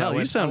Up. Oh, wow,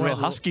 you sound real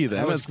husky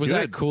there. Was That's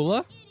that good.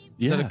 cooler?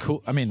 Yeah.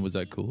 Was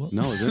that cooler?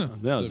 No,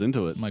 I was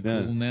into it. Am I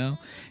Yeah. cool now?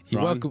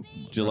 You're Ryan, welcome.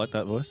 do you like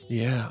that voice?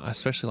 Yeah, I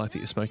especially like that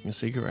you're smoking a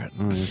cigarette.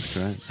 Oh, that's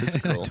great.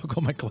 Super I cool. took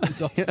all my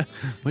clothes off. Where'd Do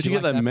you you get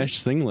like that that mesh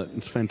singlet?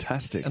 It's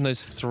fantastic. And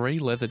those 3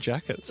 leather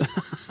jackets.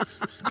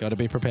 Got to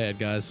be prepared,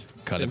 guys.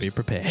 Got to be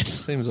prepared.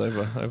 Seems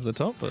over the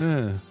top, but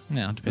Yeah.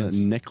 Now A depends.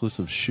 necklace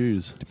of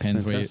shoes. It's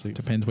fantastic.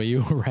 Depends where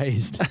you were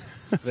raised.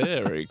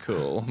 very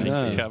cool, Yeah.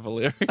 Mr.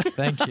 Cavalieri.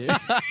 Thank you.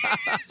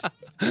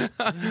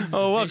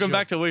 Oh, welcome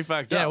back to We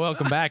Fact Yeah, Up.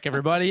 welcome back,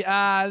 everybody.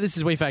 This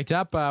is We Faked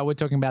Up. We're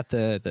talking about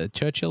the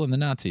Churchill and the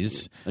Nazis.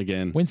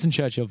 Again. Winston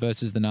Churchill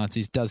versus the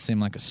Nazis does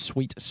seem like a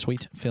sweet,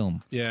 sweet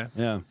film. Yeah.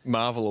 Yeah.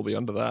 Marvel will be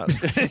under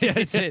that. Yeah,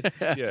 that's it.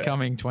 Yeah.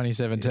 Coming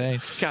 2017.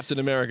 Captain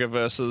America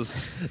versus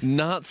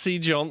Nazi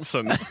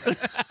Johnson.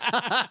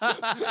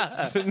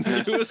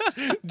 The newest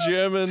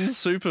German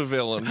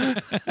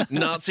supervillain.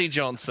 Nazi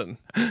Johnson.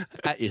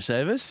 At your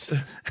service.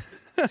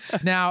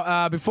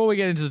 Now, before we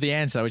get into the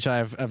answer, which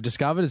I've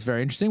discovered is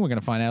very interesting, we're going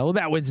to find out all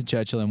about Winston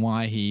Churchill and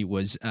why he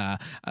was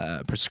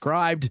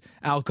prescribed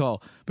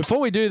alcohol. Before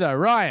we do, though,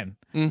 Ryan,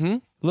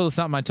 a little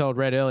something I told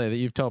Red earlier that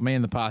you've told me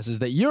in the past is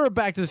that you're a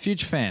Back to the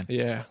Future fan.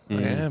 Yeah, I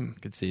am. I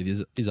could see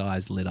his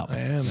eyes lit up. I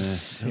am.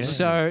 Yeah.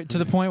 So, to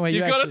the point where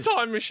You've got actually- a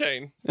time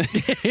machine.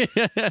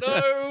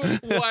 No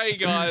way,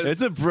 guys.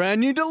 It's a brand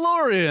new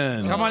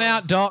DeLorean. Come on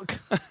out, Doc.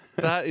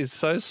 That is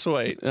so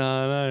sweet. I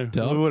know.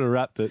 Dog. We would have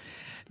wrapped it.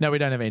 No, we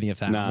don't have any of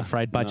that. Nah, I'm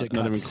afraid budget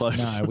not even cuts.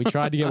 close. No, we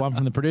tried to get one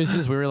from the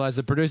producers. We realized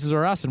the producers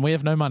are us and we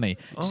have no money.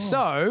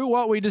 So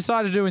what we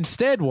decided to do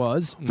instead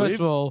was, first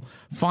of all,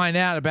 find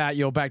out about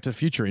your Back to the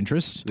Future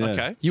interest. Yeah.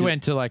 Okay. You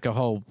went to like a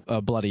whole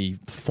bloody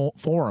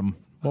forum.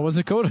 What was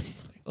it called?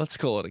 Let's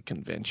call it a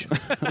convention.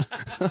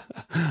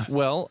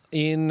 Well,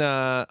 in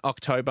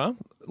October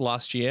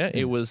last year,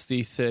 it was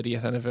the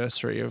 30th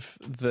anniversary of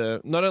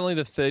not only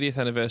the 30th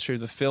anniversary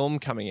of the film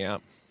coming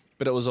out,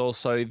 but it was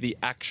also the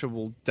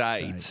actual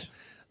date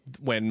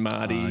when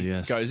Marty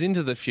yes. goes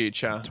into the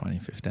future.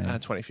 2015.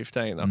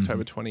 2015,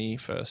 October 21st,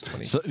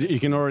 2015. So you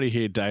can already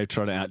hear Dave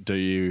trying to outdo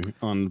you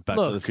on Back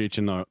to the Look.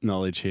 Future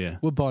knowledge here.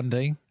 We're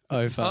bonding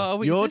over.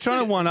 Oh, You're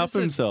trying to one-up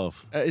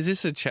himself. Is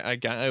this a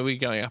game? Are we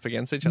going up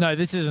against each other? No,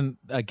 this isn't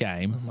a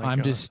game. my I'm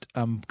God. just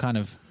kind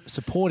of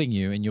supporting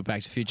you in your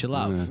Back to the Future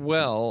love.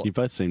 Well, You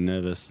both seem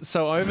nervous.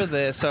 so over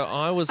there,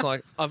 I was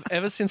like,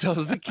 ever since I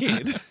was a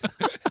kid,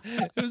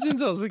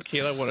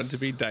 I wanted to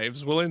be Dave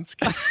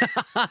Zwolinski.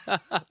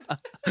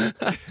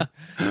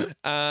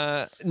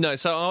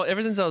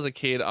 Ever since I was a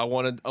kid, I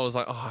was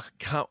like, oh, I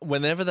can't,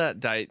 whenever that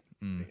date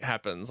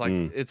happens, like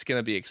it's going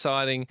to be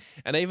exciting.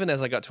 And even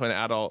as I got to an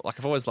adult, like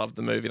I've always loved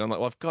the movie and I'm like,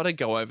 well, I've got to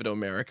go over to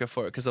America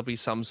for it because there'll be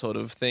some sort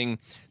of thing.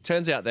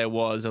 Turns out there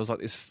was like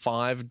this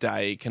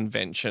 5-day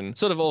convention,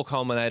 sort of all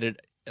culminated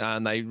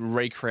and they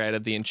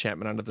recreated the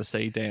Enchantment Under the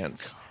Sea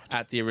dance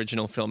at the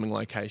original filming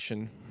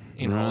location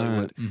in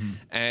Hollywood.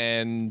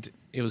 And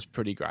it was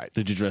pretty great.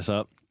 Did you dress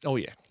up? Oh,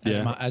 yeah.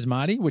 As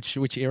Marty,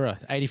 which era?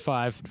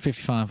 85,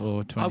 55,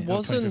 or 20? I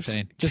wasn't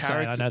 2015? Just saying,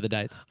 I character- know the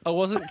dates. I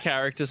wasn't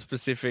character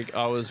specific.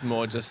 I was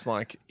more just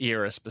like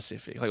era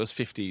specific. Like it was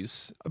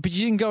 50s. But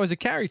you didn't go as a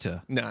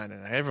character. No.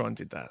 Everyone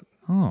did that.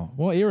 Oh,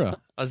 what era?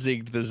 I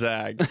zigged the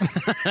zag.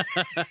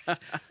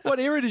 What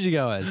era did you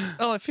go as?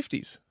 Oh, like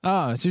 50s.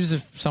 Oh, so you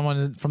was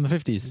someone from the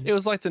 50s. It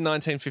was like the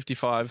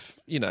 1955,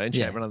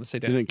 Enchantment Under the Sea You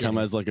dance. didn't come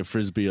as like a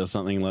frisbee or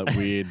something like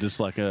weird, just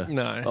like a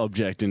No.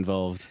 object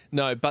involved.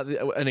 No, but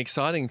an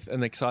exciting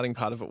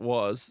part of it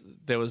was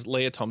there was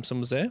Leah Thompson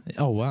was there,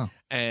 Oh, wow.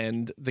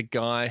 and the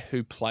guy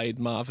who played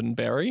Marvin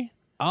Berry,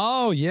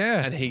 Oh,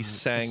 yeah. and he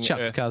sang. It's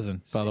Chuck's Earth-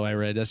 cousin, by the way,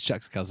 Red. That's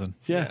Chuck's cousin.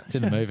 Yeah. It's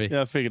in the movie.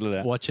 Yeah, I figured it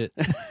out. Watch it.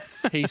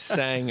 He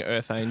sang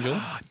Earth Angel.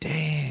 Oh,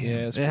 damn.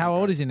 Yeah, it's pretty How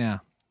old great. is he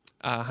now?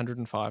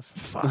 105.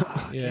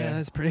 Fuck. Yeah. Yeah,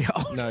 that's pretty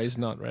old. No, he's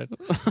not, Red.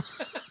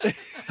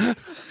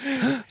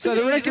 So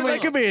the reason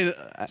that could be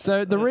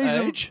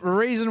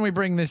reason we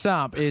bring this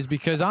up is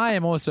because I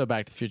am also a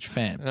Back to the Future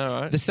fan.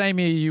 All right. The same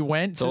year you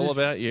went. It's all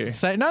about you.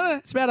 No,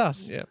 it's about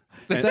us. Yeah.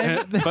 The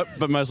same,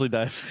 but mostly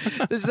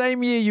Dave. the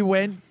same year you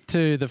went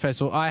to the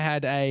festival, I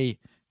had a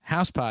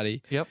house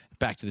party. Yep.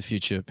 Back to the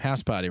Future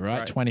house party, right?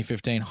 Right.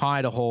 2015.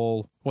 Hired a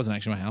hall. Wasn't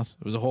actually my house.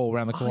 It was a hall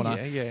around the corner.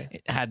 yeah.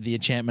 It had the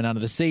Enchantment Under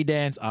the Sea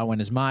dance. I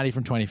went as Marty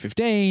from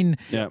 2015.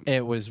 Yeah.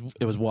 It was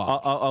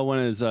wild. I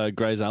went as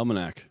Gray's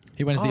Almanac.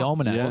 He went as the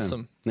almanac. Yeah.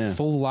 Awesome. Yeah.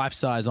 Full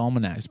life-size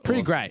almanac. It's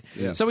pretty great.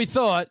 Yeah. So we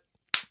thought,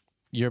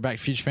 you're a Back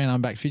to the Future fan, I'm a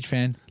Back to the Future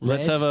fan.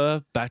 Let's Red. have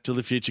a Back to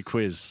the Future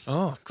quiz.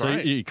 Oh, So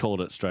great. you called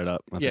it straight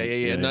up. I Yeah.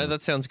 think. No,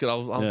 that sounds good.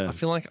 Yeah. I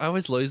feel like I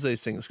always lose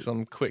these things because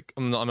I'm quick.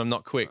 I'm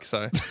not quick,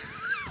 so.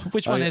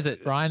 Which one is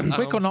it, Ryan?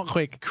 Quick or not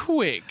quick?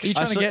 Quick. Are you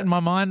trying to get in my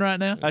mind right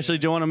now? Actually,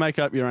 do you want to make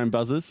up your own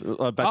buzzers?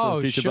 Back to Oh,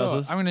 the Future sure.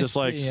 buzzers? I'm gonna Just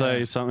like yeah.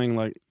 say something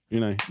like,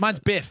 Mine's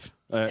Biff.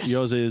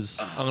 yours is.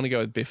 I'm going to go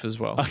with Biff as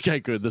well. Okay,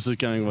 good. This is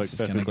going to work This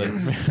is gonna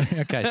perfectly.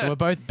 Okay, so we're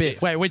both Biff.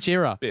 Wait, which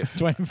era?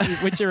 Biff.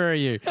 Which era are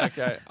you?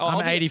 Okay. I'm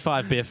I'll be-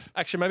 85 Biff.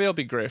 Actually, maybe I'll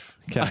be Griff.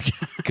 Okay,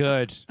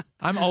 good.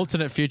 I'm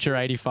alternate future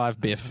 85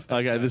 Biff.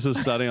 Okay, this is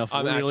starting off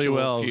I'm really actual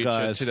well, future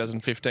guys.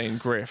 2015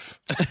 Griff.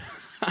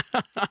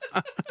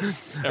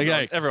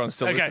 Okay. Everyone's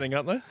still Okay. listening,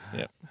 aren't they?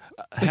 Yeah.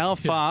 How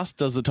fast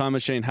does the time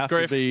machine have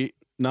Griff. to be?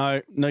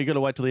 No, you got to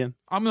wait till the end.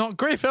 I'm not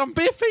Griff. I'm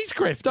Biff. He's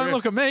Griff. Don't Griff.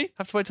 look at me.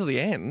 Have to wait till the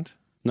end.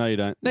 No, you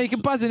don't. No, you can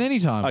buzz in any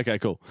time. Okay,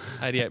 cool.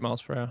 88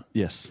 miles per hour.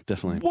 Yes,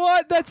 definitely.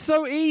 What? That's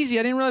so easy.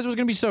 I didn't realize it was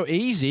going to be so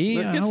easy.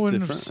 It I gets wouldn't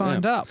have different,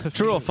 signed yeah. up.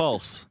 True or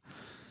false?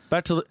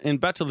 In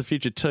Back to the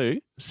Future 2,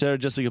 Sarah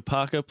Jessica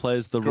Parker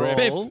plays the Griff.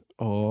 role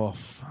Oh,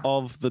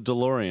 of the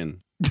DeLorean.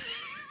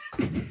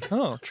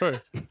 Oh, true.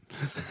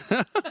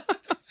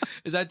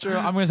 is that true?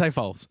 I'm going to say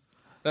false.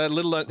 Yeah,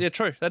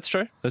 true. That's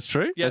true. That's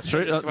true? Yeah, That's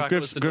true? Jessica Parker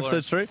was the Griff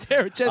says DeLorean. true?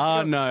 Sarah Jessica.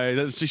 Oh,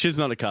 no. She's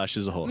not a car.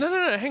 She's a horse.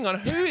 No. Hang on.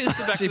 Who is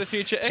the Back to the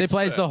Future She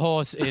plays expert? the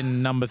horse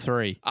in number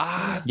 3.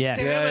 Ah, Yes.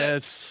 damn Yeah, it.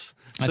 it's...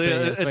 That's See, where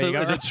you- that's where you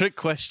go it's a wrong. trick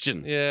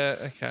question. Yeah,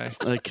 okay.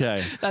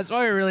 Okay. That's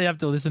why we really have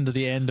to listen to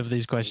the end of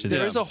these questions.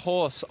 There is a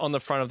horse on the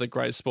front of the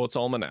Grey Sports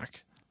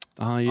Almanac.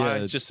 Oh, yeah.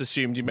 I just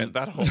assumed you meant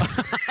that horse.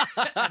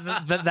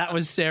 that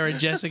was Sarah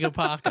Jessica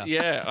Parker.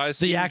 Yeah, I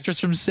assumed. The actress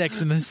from Sex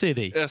and the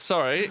City.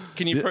 Sorry,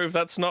 can you prove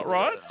that's not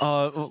right?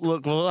 Oh,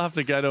 look, we'll have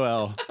to go to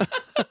our...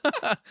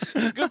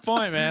 Good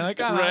point, man. I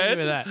can't argue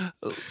with that.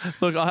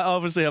 Look, I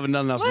obviously haven't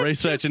done enough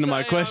research into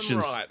my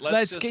questions. Right.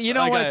 Let's just get, you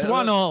know Okay, what? It's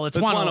 1-1. It's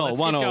 1-1. Let's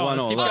keep going. 1-1.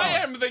 Let's keep Right. I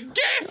going. am the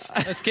guest.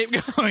 Let's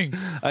keep going.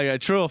 Okay,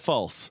 true or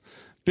false?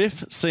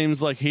 Biff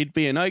seems like he'd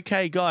be an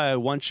okay guy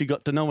once you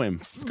got to know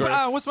him.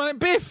 What's my name?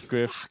 Biff.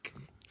 Griff.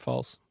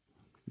 False.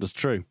 That's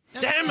true.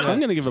 Damn it. I'm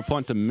going to give a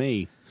point to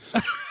me.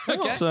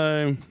 Okay.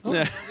 So, yeah.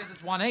 I guess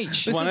it's 1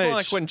 each. This One is each.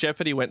 like when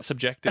Jeopardy went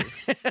subjective.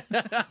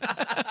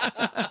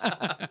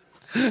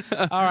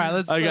 All right,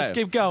 let's Okay.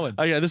 keep going.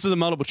 Okay, this is a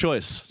multiple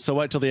choice, so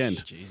wait till the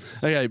end.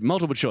 Jesus. Okay,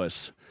 multiple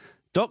choice.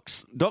 Doc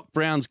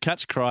Brown's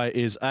catch cry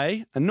is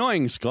A,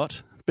 annoying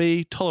Scott,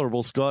 B,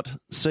 tolerable Scott,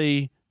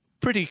 C,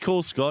 pretty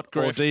cool Scott,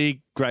 or Griff.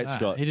 D, great Ah,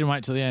 Scott. he didn't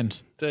wait till the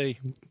end. D.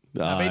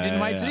 No, but he didn't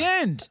wait till the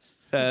end.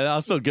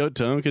 I'll still give it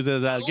to him because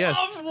there's our guest.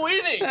 Love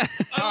winning.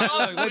 I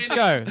love Let's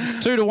winning. go. It's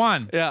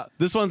 2-1. Yeah,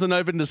 this one's an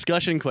open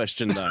discussion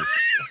question, though.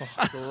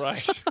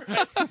 Great.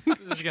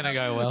 This is going to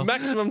go well.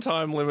 Maximum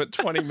time limit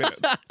 20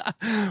 minutes.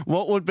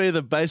 What would be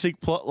the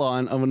basic plot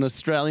line of an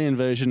Australian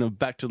version of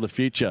Back to the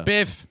Future?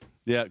 Biff.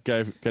 Yeah,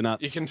 go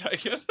nuts. You can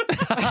take it.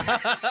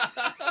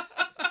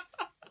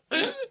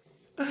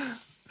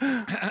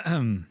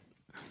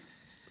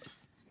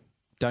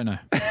 Don't know.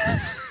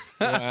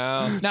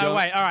 Wow. No,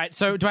 wait. All right.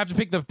 So do I have to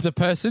pick the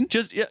person?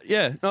 Just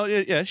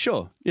yeah,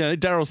 sure. Yeah,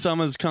 Daryl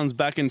Summers comes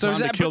back in time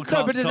to kill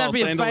Carl. but does that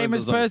be a Carl Sandilands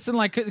famous or something. person?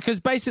 Like, because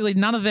basically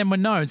none of them were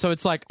known. So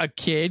it's like a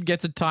kid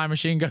gets a time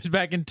machine, goes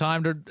back in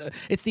time to.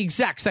 It's the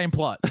exact same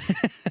plot.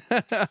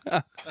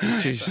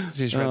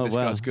 She's read Oh, this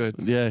wow. guy's good.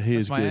 Yeah, he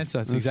is my good.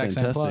 answer. It's the That's exact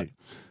same plot. fantastic.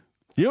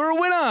 You're a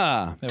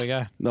winner. There we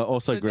go. No,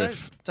 also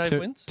Griff. Dave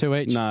wins. 2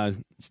 each. No,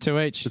 It's 2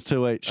 each. it's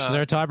 2 each. Is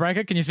there a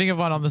tiebreaker? Can you think of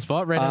one on the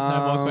spot? Red has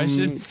no more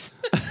questions.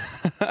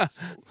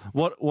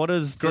 What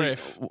is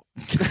Griff.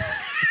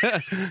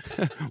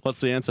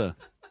 What's the answer?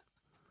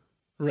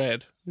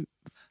 Red.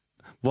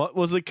 What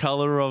was the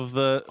color of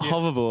the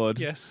hoverboard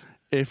Yes.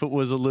 if it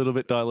was a little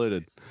bit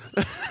diluted?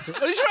 That's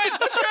right.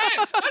 That's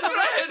right. That's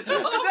red. Is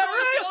that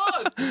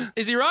red?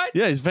 Is he right?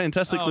 Yeah, he's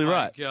fantastically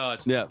right. God.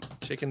 Yeah.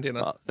 Chicken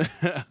dinner.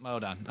 Well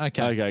done.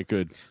 Okay. Okay,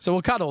 good. So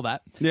we'll cut all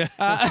that. Yeah.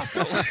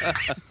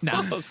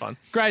 No. That was fun.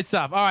 Great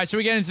stuff. All right, so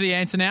we get into the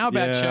answer now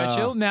about Yeah.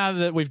 Churchill. Now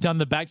that we've done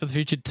the Back to the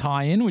Future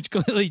tie-in, which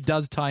clearly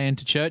does tie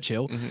into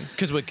Churchill,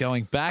 because we're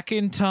going back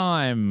in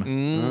time.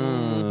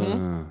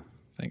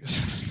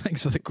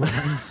 Thanks for the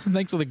groans.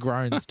 Thanks for the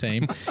groans,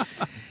 team.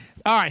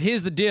 All right,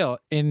 here's the deal.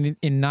 The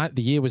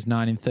year was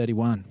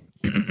 1931.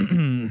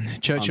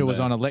 Churchill was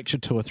on a lecture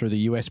tour through the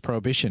U.S.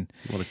 Prohibition.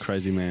 What a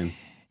crazy man.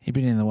 He'd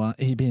been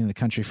in the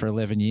country for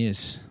 11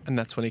 years. And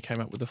that's when he came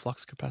up with the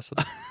flux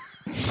capacitor.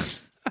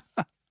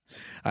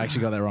 I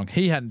actually got that wrong.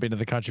 He hadn't been in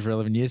the country for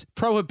 11 years.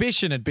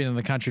 Prohibition had been in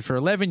the country for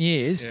 11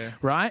 years, Yeah.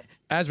 right?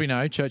 As we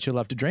know, Churchill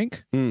loved to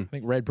drink. I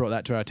think Red brought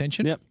that to our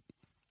attention. Yep.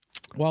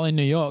 While in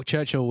New York,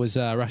 Churchill was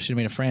rushing to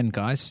meet a friend,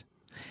 guys.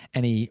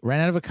 And he ran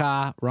out of a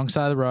car, wrong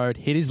side of the road,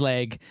 hit his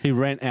leg. He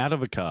ran out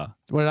of a car.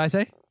 What did I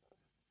say?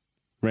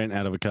 Ran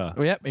out of a car.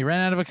 Well, yep, he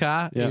ran out of a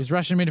car. Yeah. He was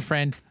rushing to meet a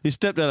friend. He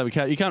stepped out of a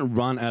car. You can't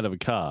run out of a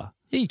car.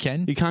 Yeah, you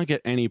can. You can't get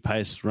any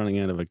pace running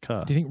out of a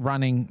car. Do you think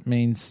running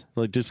means...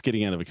 Like just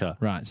getting out of a car.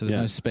 Right, so there's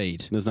Yeah. no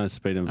speed. There's no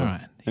speed involved. All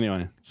right.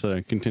 Anyway,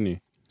 so continue.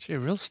 Gee, a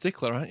real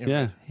stickler, aren't you?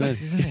 Yeah. Red?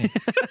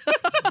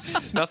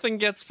 Nothing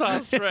gets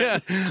past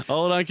red.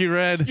 Old Unky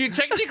Red. You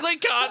technically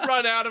can't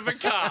run out of a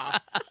car.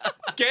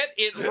 Get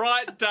it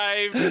right,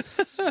 Dave.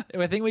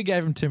 I think we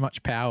gave him too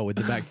much power with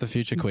the Back to the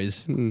Future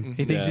quiz. He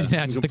thinks Yeah. he's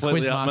now I'm just the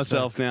completely quiz up master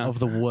myself now. of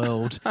the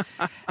world.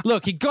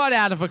 Look, he got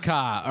out of a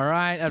car, all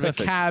right, out of Perfect.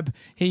 a cab.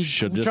 He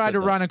Should just tried said to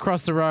that. run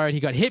across the road. He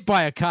got hit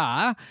by a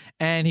car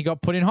and he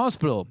got put in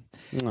hospital.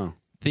 Oh.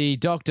 The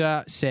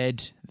doctor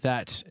said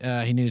that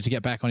he needed to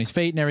get back on his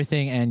feet and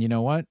everything. And you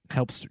know what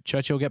helps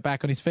Churchill get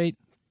back on his feet?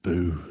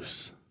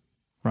 Booze.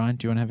 Ryan,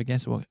 do you want to have a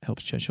guess at what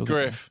helps Churchill?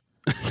 Griff.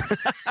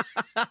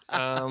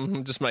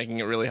 I'm just making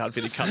it really hard for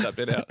you to cut that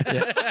bit out.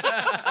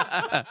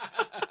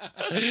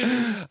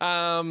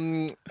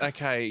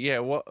 Okay, yeah.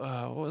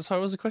 Sorry,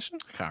 what was the question?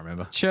 I can't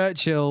remember.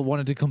 Churchill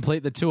wanted to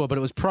complete the tour, but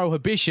it was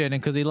prohibition,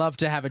 and because he loved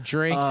to have a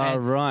drink.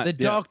 And right. The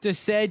doctor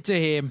said to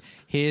him,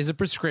 "Here's a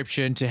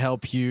prescription to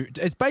help you."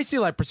 It's basically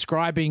like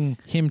prescribing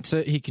him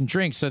he can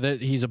drink so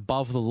that he's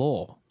above the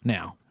law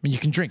now. I mean, you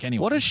can drink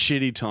anyway. What a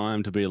shitty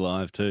time to be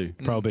alive, too.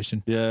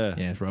 Prohibition. Yeah.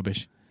 Yeah, it's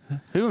rubbish.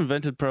 Who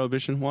invented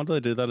prohibition? Why do they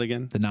do that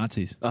again? The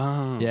Nazis.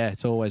 Oh. Yeah,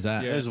 it's always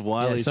that. Those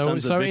wily so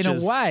sons of in a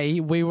bitches. way,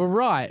 we were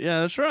right.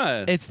 Yeah, that's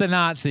right. It's the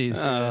Nazis.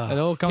 It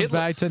all comes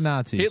back to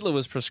Nazis. Hitler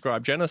was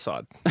prescribed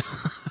genocide.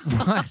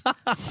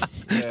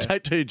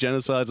 Take 2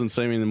 genocides and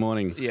see me in the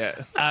morning. Yeah.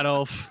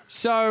 Adolf.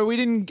 So we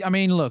didn't. I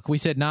mean, look, we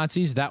said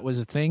Nazis. That was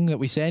a thing that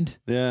we said.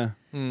 Yeah.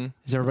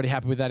 Is everybody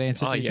happy with that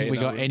answer? Oh, Do you yeah, think we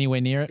no, got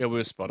anywhere near it? Yeah, we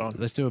were spot on.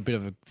 Let's do a bit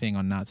of a thing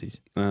on Nazis.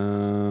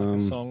 A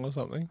song or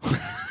something.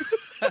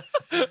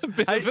 A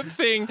bit of a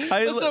thing.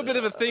 Let's do a bit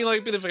of a thing, like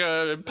a bit of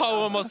a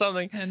poem or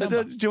something.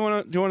 Do you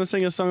want to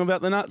sing a song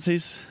about the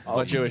Nazis?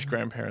 My Jewish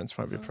grandparents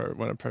won't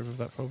approve of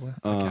that, probably.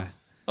 Okay.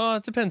 Oh,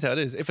 it depends how it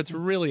is. If it's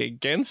really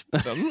against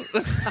them,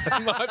 I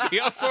might be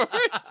up for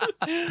it.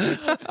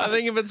 I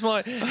think if it's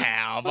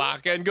how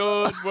fucking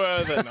good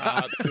were the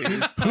Nazis,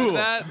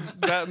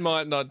 that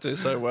might not do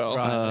so well.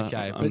 Right.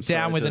 Okay. I'm But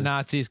down sorry with the to-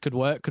 Nazis could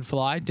work. Could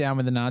fly. Down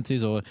with the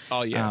Nazis, or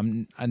Oh, yeah.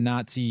 a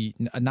Nazi,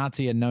 a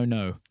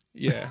no.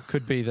 Yeah.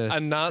 Could be the A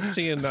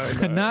Nazi and no.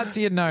 a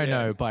Nazi, a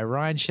no by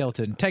Ryan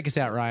Shelton. Take us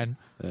out, Ryan.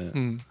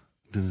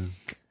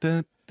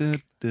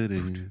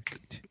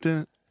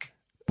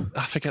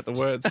 I forget the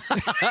words.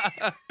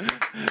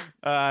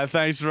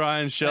 Thanks,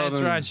 Ryan Sheldon.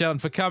 Thanks, Ryan Shelton,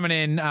 for coming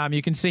in.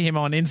 You can see him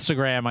on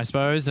Instagram, I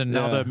suppose, and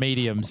other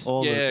mediums.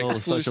 All Yeah, the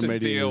social exclusive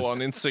media. deal on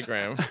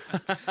Instagram.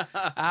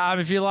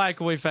 If you like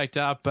what we faked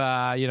up,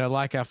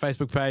 like our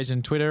Facebook page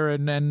and Twitter,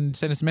 and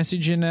send us a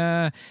message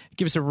and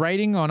give us a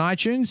rating on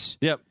iTunes.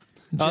 Yep.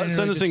 Generally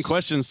Send us in just-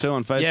 questions too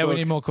on Facebook. Yeah, we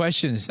need more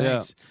questions.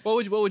 Thanks. What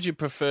would your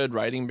preferred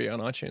rating be on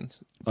iTunes?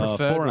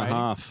 Preferred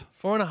 4.5.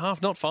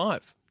 4.5, not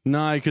 5.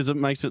 No, because it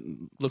makes it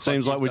Looks like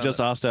seems like you've we done just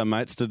it. asked our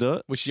mates to do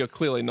it. Which you're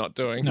clearly not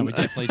doing. No, we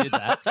definitely did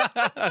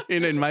that. You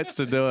need mates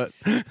to do it.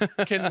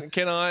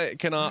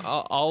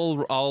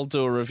 I'll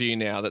do a review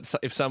now that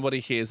if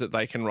somebody hears it,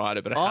 they can write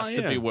it, but it has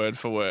to be word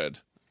for word.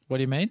 What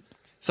do you mean?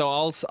 So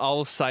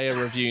I'll say a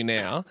review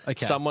now.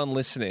 Okay. Someone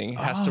listening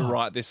has to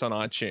write this on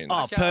iTunes.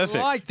 Oh, perfect.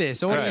 I like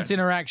this. Audience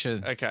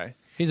interaction. Okay.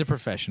 He's a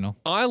professional.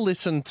 I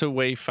listened to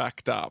We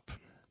Fact Up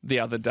the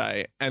other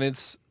day, and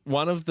it's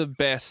one of the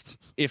best,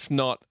 if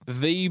not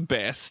the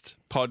best,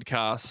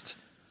 podcast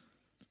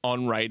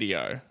on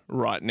radio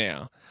right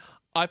now.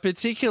 I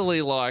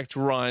particularly liked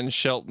Ryan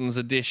Shelton's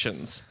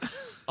additions.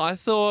 I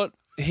thought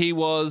he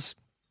was,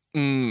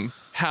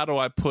 how do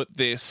I put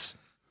this?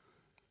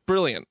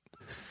 Brilliant.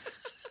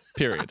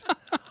 Period.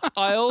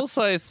 I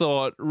also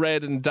thought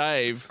Red and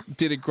Dave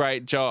did a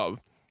great job,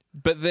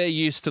 but they're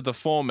used to the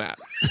format.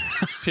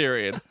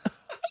 Period.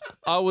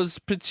 I was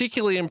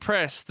particularly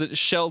impressed that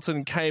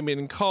Shelton came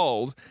in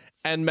cold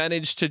and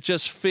managed to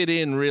just fit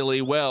in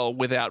really well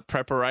without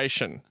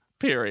preparation.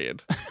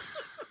 Period.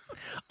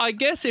 I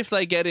guess if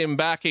they get him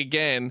back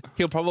again,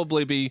 he'll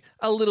probably be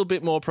a little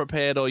bit more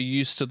prepared or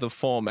used to the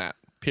format.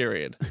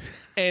 Period.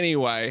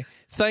 Anyway,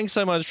 thanks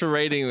so much for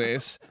reading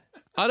this.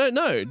 I don't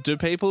know. Do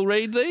people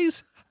read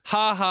these?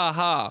 Ha ha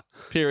ha.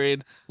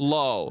 Period.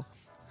 Lol.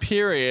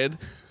 Period.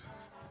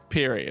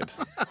 Period.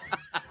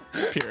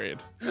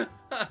 Period.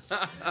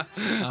 Okay.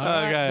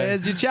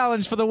 There's your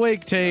challenge for the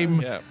week,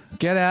 team. Yeah.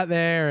 Get out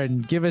there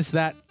and give us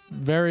that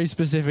very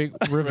specific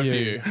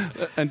review.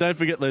 And don't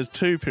forget those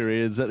 2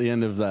 periods at the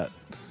end of that.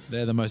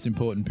 They're the most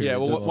important Yeah,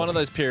 periods. well, one of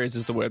those periods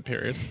is the word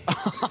period.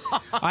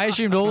 I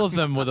assumed all of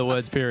them were the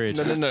words period.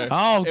 No.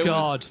 Oh, It was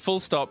God.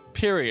 full stop,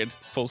 period,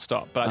 full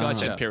stop. But I Gotcha.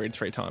 said period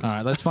 3 times. All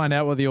right, let's find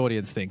out what the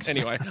audience thinks.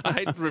 Anyway, I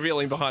hate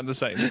revealing behind the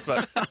scenes,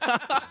 but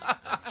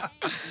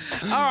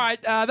All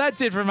right,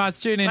 that's it from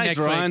us. Tune in Thanks,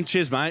 next Ryan. week.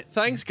 Cheers, mate.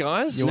 thanks,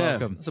 guys. You're Yeah.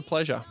 welcome. It's a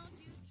pleasure.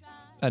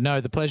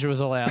 No, the pleasure was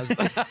all ours.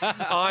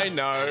 I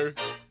know.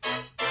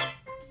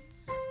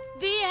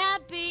 Be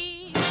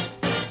happy.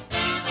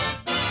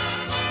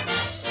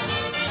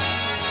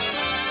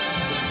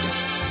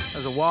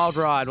 It was a wild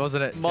ride,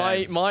 wasn't it?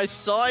 James? My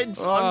sides,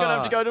 I'm going to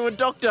have to go to a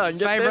doctor and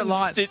get favorite them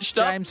line, stitched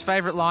up. James'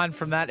 favorite line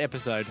from that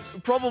episode.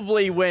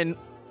 Probably when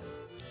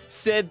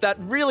said that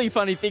really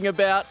funny thing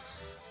about,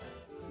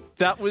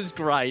 that was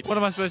great. What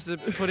am I supposed to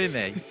put in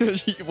there?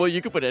 Well,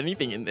 you could put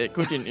anything in there,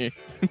 couldn't you?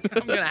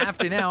 I'm going to have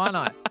to now, aren't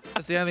I?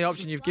 That's the only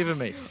option you've given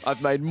me.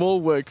 I've made more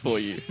work for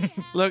you.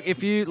 Look,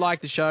 if you like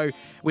the show,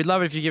 we'd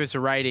love it if you give us a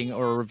rating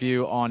or a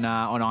review on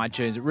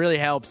iTunes. It really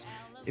helps.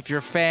 If you're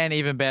a fan,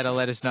 even better,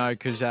 let us know,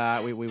 because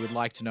we would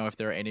like to know if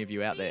there are any of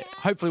you out there.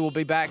 Hopefully we'll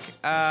be back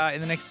in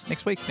the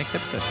next week, next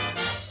episode.